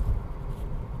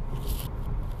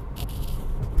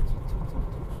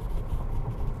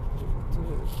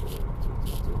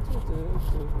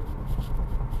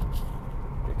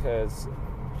 Because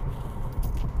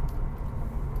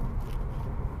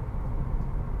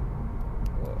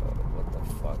what the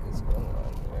fuck is going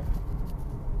on here?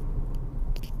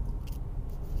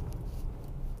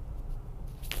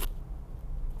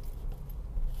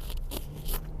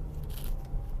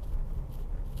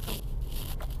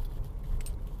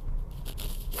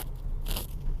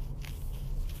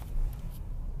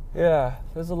 Yeah,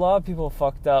 there's a lot of people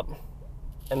fucked up,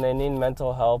 and they need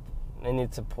mental help, they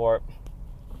need support.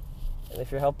 And if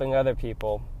you're helping other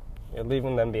people, you're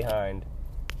leaving them behind.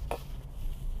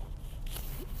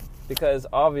 Because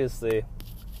obviously,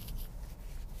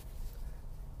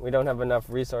 we don't have enough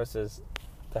resources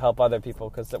to help other people.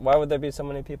 Because why would there be so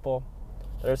many people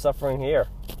that are suffering here?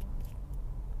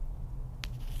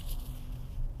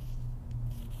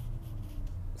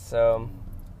 So,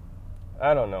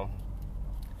 I don't know.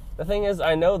 The thing is,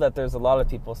 I know that there's a lot of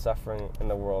people suffering in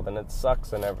the world, and it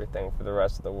sucks and everything for the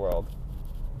rest of the world.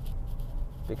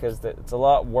 Because it's a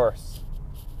lot worse.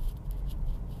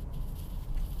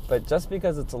 But just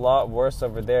because it's a lot worse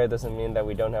over there doesn't mean that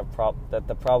we don't have that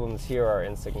the problems here are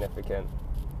insignificant.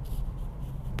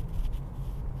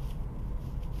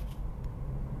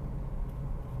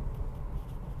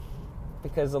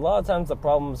 Because a lot of times the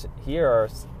problems here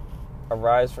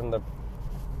arise from the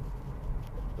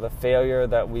failure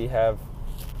that we have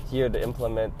here to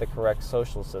implement the correct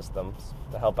social systems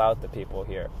to help out the people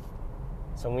here.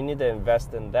 So we need to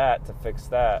invest in that to fix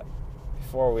that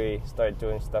before we start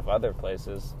doing stuff other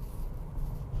places.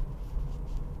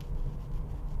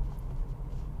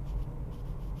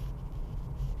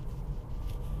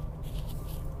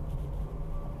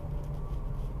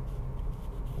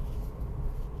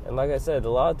 And like I said, a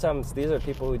lot of times these are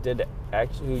people who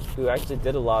actually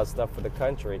did a lot of stuff for the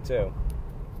country too,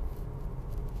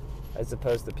 as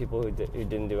opposed to people who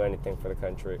didn't do anything for the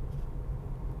country.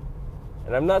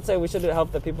 And I'm not saying we shouldn't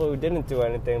help the people who didn't do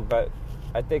anything, but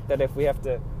I think that if we have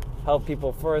to help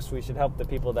people first, we should help the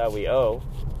people that we owe.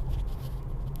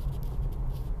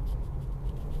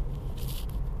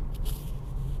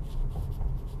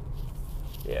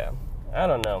 Yeah, I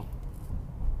don't know.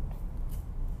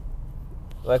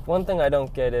 Like, one thing I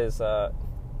don't get is, so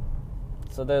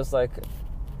there's, like,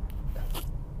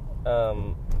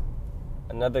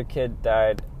 another kid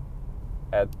died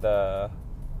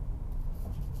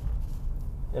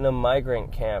in a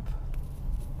migrant camp.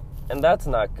 And that's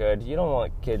not good. You don't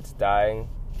want kids dying.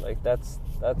 Like, that's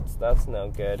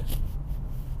no good.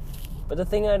 But the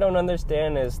thing I don't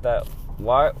understand is that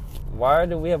why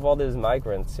do we have all these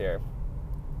migrants here?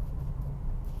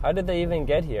 How did they even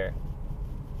get here?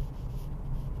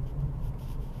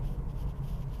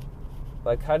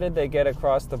 Like, how did they get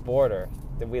across the border?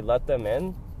 Did we let them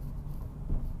in?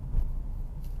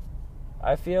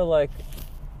 I feel like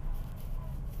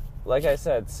I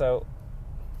said, so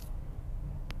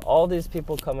all these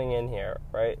people coming in here,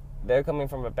 right? They're coming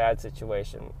from a bad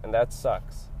situation, and that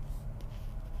sucks.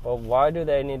 But why do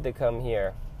they need to come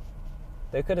here?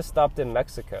 They could have stopped in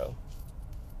Mexico.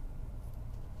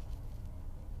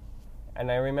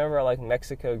 And I remember, like,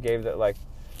 Mexico gave that, like,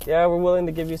 yeah, we're willing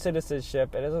to give you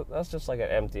citizenship. And that's just like an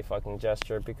empty fucking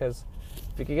gesture, because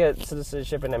if you could get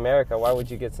citizenship in America, why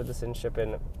would you get citizenship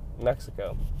in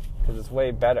Mexico? Because it's way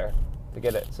better to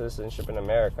get citizenship in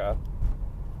America.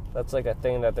 That's like a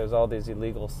thing that there's all these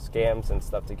illegal scams and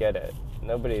stuff to get it.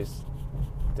 Nobody's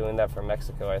doing that for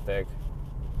Mexico, I think.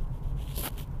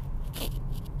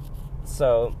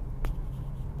 So,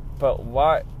 but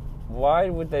why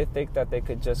would they think that they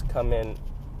could just come in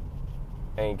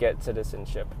and get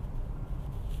citizenship?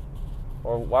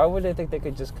 Or why would they think they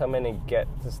could just come in and get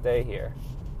to stay here?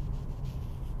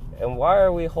 And why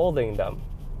are we holding them?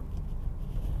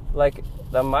 Like,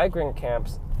 the migrant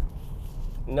camps,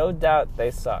 no doubt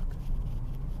they suck.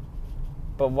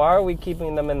 But why are we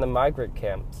keeping them in the migrant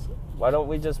camps? Why don't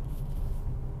we just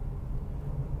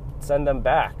send them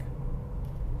back?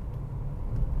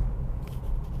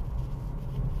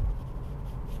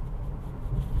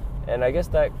 And I guess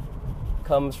that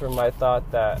comes from my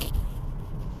thought that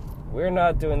we're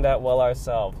not doing that well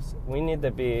ourselves. We need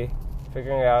to be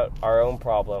figuring out our own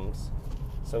problems.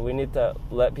 So we need to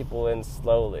let people in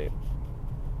slowly.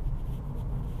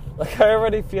 Like, I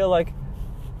already feel like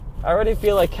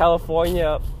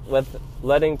California with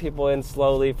letting people in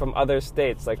slowly from other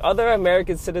states. Like, other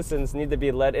American citizens need to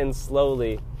be let in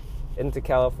slowly into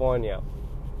California.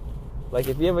 Like,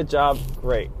 if you have a job,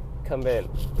 great, come in,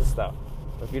 this stuff.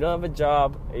 But if you don't have a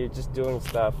job and you're just doing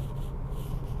stuff,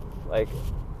 like,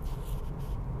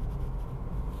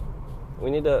 we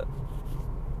need to,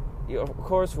 of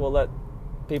course we'll let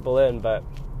people in, but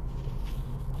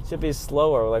it should be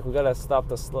slower. Like, we gotta stop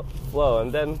the flow.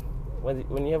 And then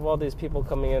when you have all these people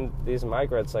coming in, these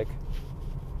migrants, like,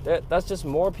 that's just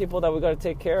more people that we gotta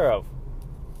take care of,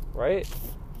 right?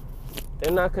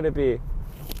 They're not gonna be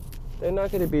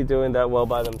doing that well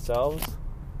by themselves.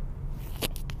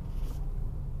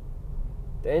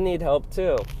 They need help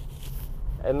too.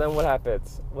 And then what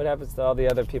happens? What happens to all the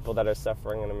other people that are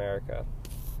suffering in America?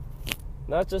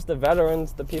 Not just the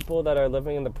veterans, the people that are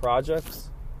living in the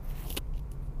projects.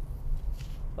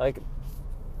 Like,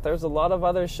 there's a lot of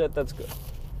other shit that's good.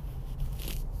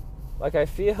 Like, I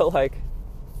feel like,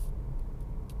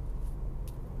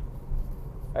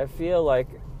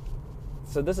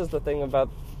 so this is the thing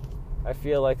about, I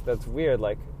feel like that's weird.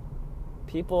 Like,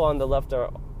 people on the left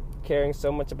are caring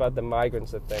so much about the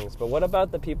migrants and things, but what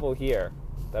about the people here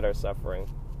that are suffering?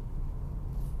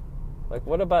 Like,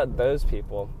 what about those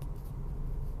people?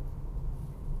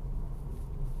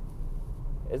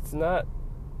 It's not,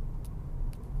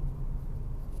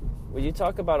 when you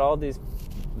talk about all the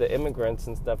immigrants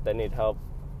and stuff that need help,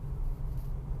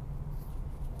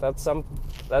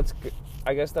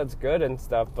 I guess that's good and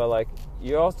stuff, but, like,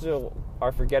 you also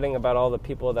are forgetting about all the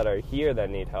people that are here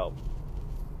that need help.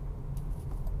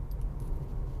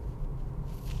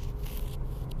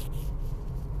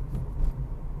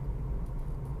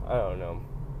 I don't know.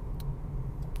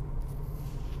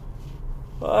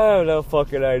 I have no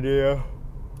fucking idea.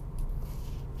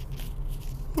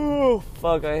 Oh,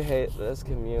 fuck, I hate this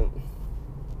commute.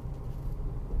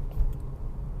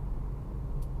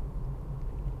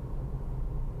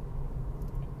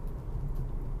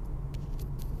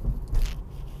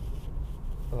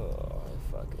 Oh,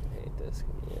 I fucking hate this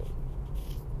commute.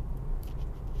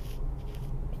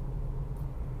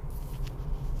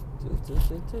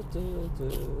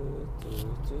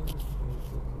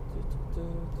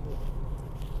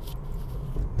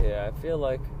 Yeah, I feel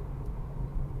like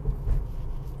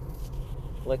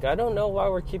I don't know why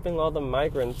we're keeping all the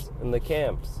migrants in the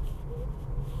camps.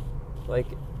 Like,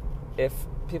 if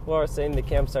people are saying the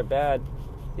camps are bad,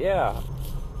 yeah,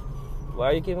 why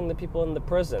are you keeping the people in the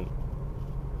prison?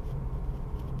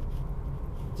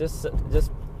 Just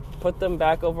put them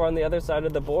back over on the other side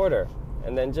of the border,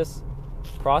 and then just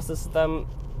process them.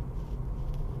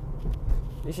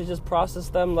 You should just process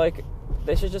them like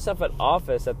they should just have an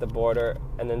office at the border,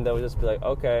 and then they'll just be like,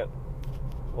 okay,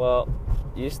 well,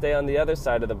 you stay on the other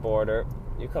side of the border,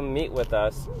 you come meet with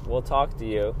us, we'll talk to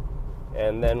you,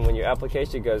 and then when your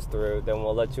application goes through, then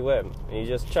we'll let you in. And you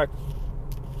just check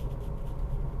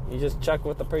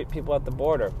with the people at the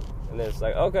border, and then it's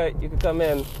like, okay, you can come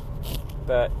in,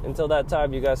 but until that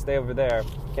time, you gotta stay over there.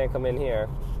 You can't come in here.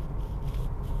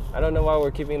 I don't know why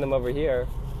we're keeping them over here.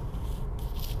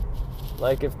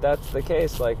 Like, if that's the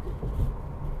case, like,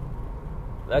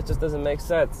 that just doesn't make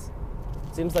sense.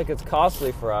 It seems like it's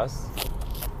costly for us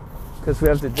because we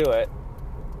have to do it.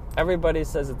 Everybody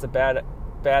says it's a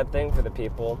bad thing for the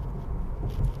people,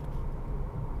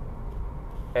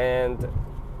 and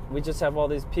we just have all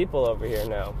these people over here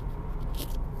now.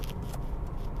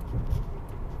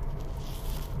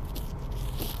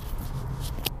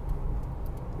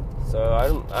 So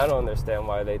I don't understand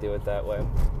why they do it that way.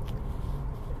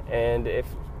 And if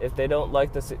they don't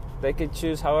like this, they could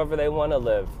choose however they want to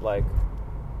live, like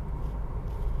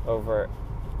over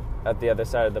at the other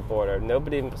side of the border.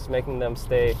 Nobody's making them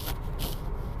stay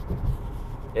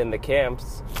in the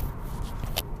camps.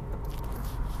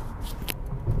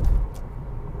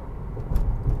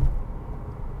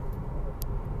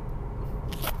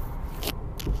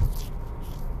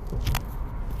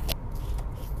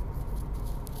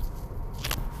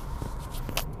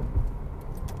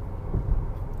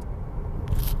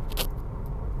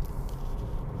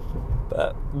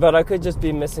 But I could just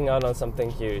be missing out on something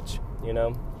huge, you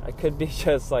know? I could be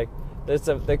just like,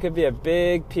 there could be a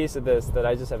big piece of this that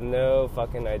I just have no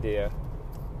fucking idea,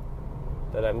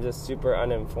 that I'm just super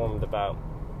uninformed about.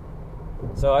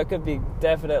 So I could be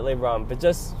definitely wrong, but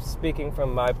just speaking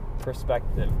from my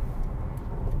perspective,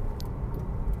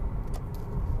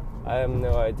 I have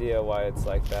no idea why it's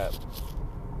like that.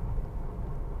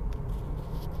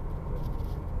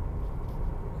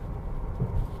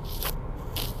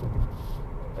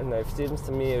 And it seems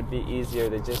to me it would be easier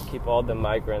to just keep all the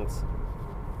migrants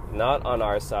not on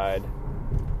our side,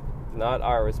 not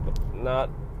our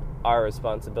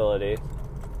responsibility,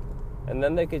 and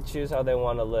then they could choose how they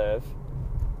want to live.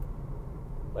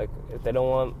 Like, if they don't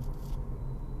want...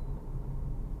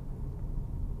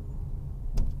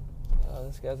 Oh,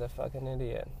 this guy's a fucking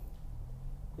idiot.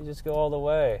 You just go all the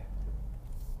way.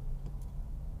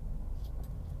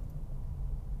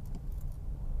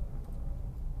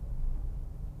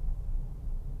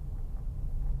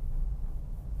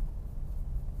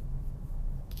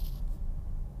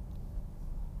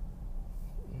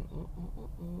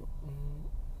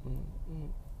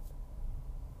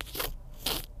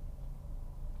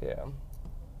 Yeah,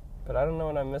 but I don't know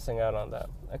what I'm missing out on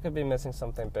that. I could be missing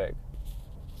something big.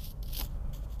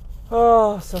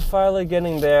 Oh, so finally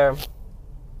getting there.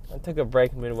 I took a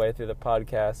break midway through the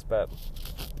podcast, but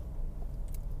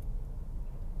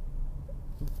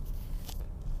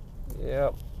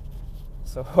yep.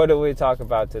 So what do we talk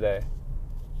about today?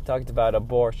 We talked about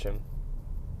abortion.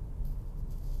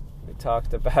 We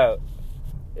talked about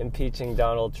impeaching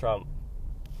Donald Trump.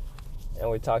 And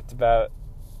we talked about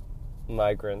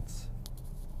migrants.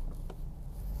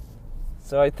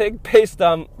 So I think based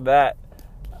on that...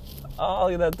 Oh,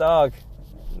 look at that dog.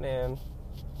 Man.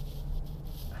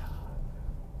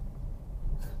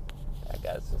 That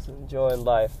guy's just enjoying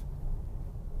life.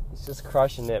 He's just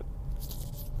crushing it.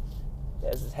 He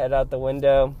has his head out the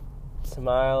window,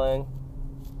 smiling.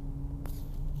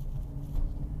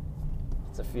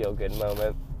 It's a feel-good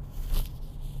moment.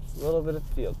 It's a little bit of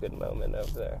feel-good moment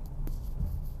over there.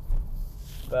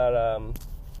 But,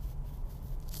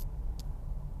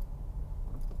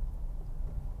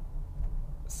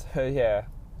 so yeah.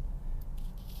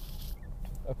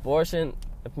 Abortion,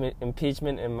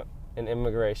 impeachment, and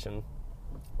immigration.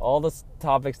 All the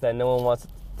topics that no one wants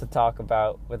to talk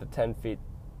about with a 10-foot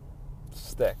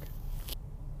stick.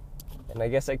 And I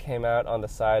guess I came out on the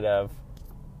side of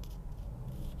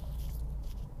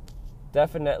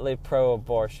definitely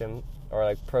pro-abortion, or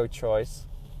like pro-choice.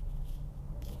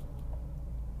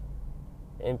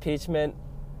 Impeachment,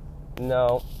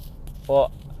 no.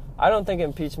 Well, I don't think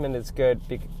impeachment is good,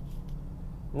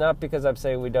 not because I'm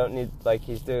saying we don't need, like,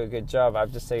 he's doing a good job.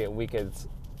 I'm just saying it weakens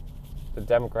the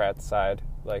Democrat side.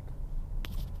 Like,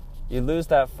 you lose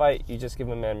that fight, you just give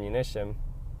them ammunition.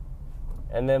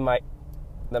 And then the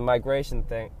immigration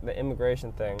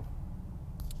thing,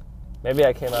 maybe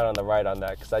I came out on the right on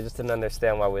that, because I just didn't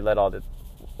understand why we let all the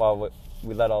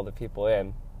people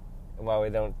in, and why we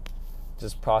don't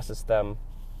just process them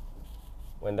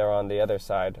when they're on the other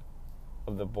side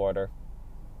of the border.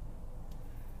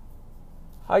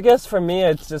 I guess for me,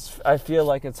 it's just, I feel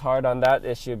like it's hard on that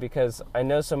issue because I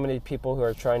know so many people who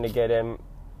are trying to get in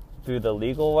through the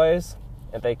legal ways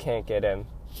and they can't get in.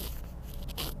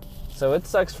 So it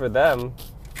sucks for them.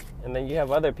 And then you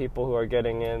have other people who are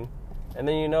getting in. And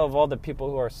then you know of all the people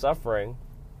who are suffering.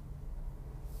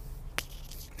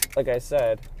 Like I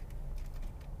said,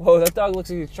 whoa, that dog looks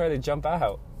like he's trying to jump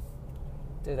out.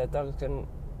 Dude, that dog's getting,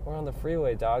 we're on the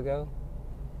freeway, doggo.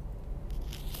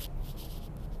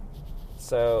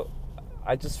 So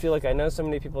I just feel like I know so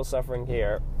many people suffering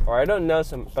here, or I don't know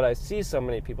some, but I see so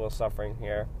many people suffering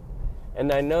here,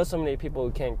 and I know so many people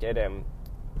who can't get in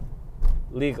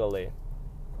legally.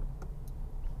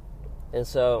 And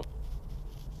so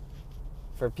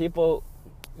for people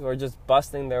who are just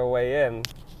busting their way in,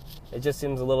 it just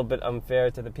seems a little bit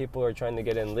unfair to the people who are trying to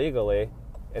get in legally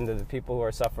and to the people who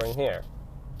are suffering here.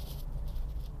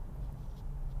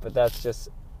 But that's just,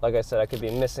 like I said, I could be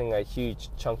missing a huge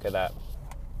chunk of that,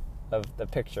 of the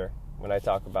picture when I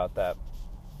talk about that.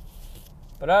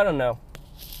 But I don't know.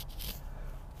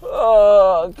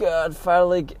 Oh God,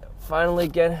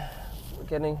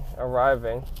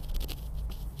 arriving.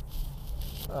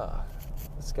 Oh,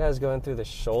 this guy's going through the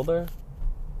shoulder.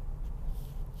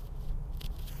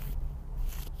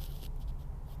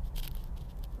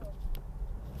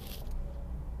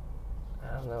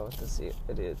 I don't know what this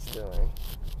idiot's doing.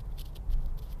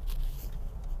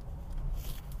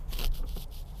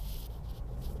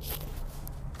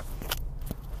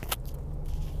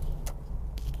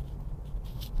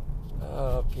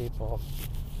 Oh, people.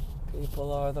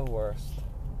 People are the worst.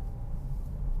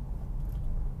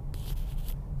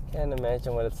 Can't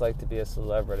imagine what it's like to be a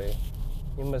celebrity.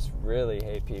 You must really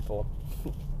hate people.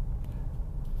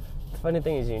 The funny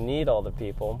thing is you need all the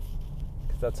people,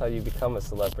 because that's how you become a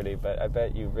celebrity, but I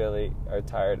bet you really are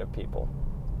tired of people.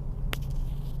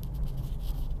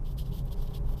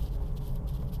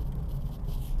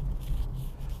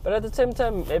 But at the same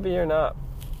time, maybe you're not,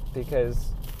 because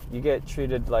you get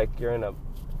treated like you're in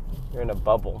a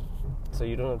bubble, so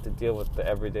you don't have to deal with the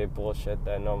everyday bullshit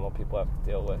that normal people have to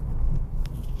deal with.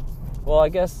 Well, I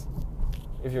guess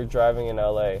if you're driving in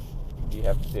LA, you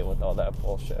have to deal with all that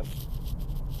bullshit.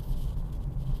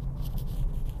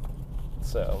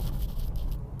 So,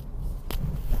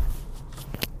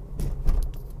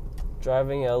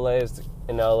 driving in LA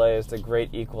is the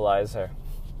great equalizer.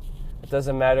 It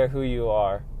doesn't matter who you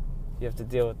are, you have to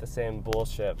deal with the same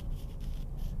bullshit.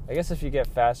 I guess if you get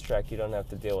fast track, you don't have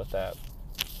to deal with that.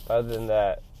 But other than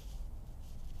that,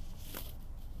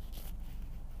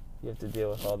 you have to deal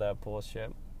with all that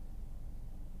bullshit.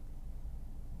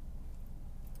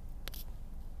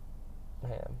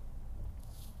 Man,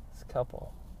 this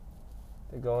couple,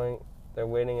 they're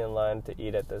waiting in line to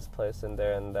eat at this place, and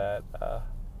they're in that,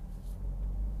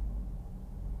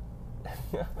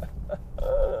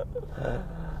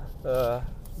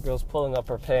 girl's pulling up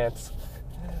her pants.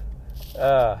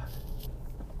 They're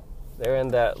in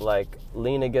that, like,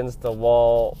 lean against the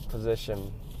wall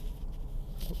position.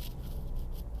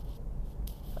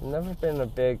 I've never been a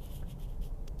big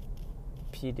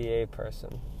PDA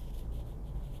person.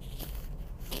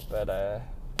 But, I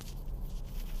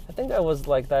think I was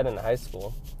like that in high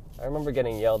school. I remember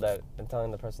getting yelled at and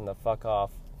telling the person to fuck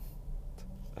off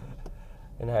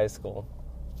in high school.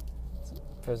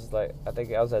 The person's like, I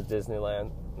think I was at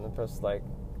Disneyland, and the person's like,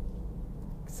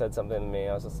 said something to me.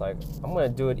 I was just like, I'm gonna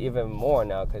do it even more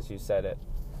now because you said it.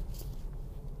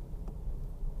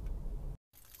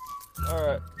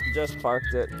 Alright, just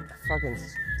parked it. Fucking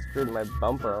screwed my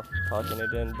bumper parking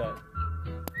it in, but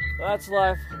that's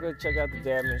life. I'm gonna check out the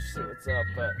damage, see what's up,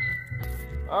 but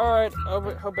alright,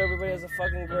 hope everybody has a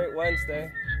fucking great Wednesday.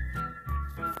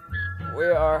 We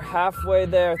are halfway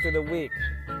there through the week,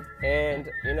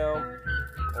 and you know,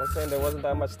 I was saying there wasn't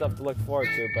that much stuff to look forward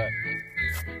to, but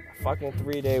a fucking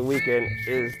 3-day weekend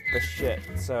is the shit.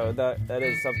 So that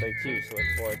is something huge to look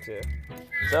forward to.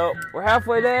 So we're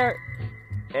halfway there,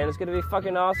 and it's gonna be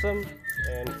fucking awesome.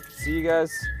 And see you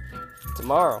guys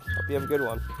tomorrow. Hope you have a good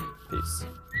one. Peace.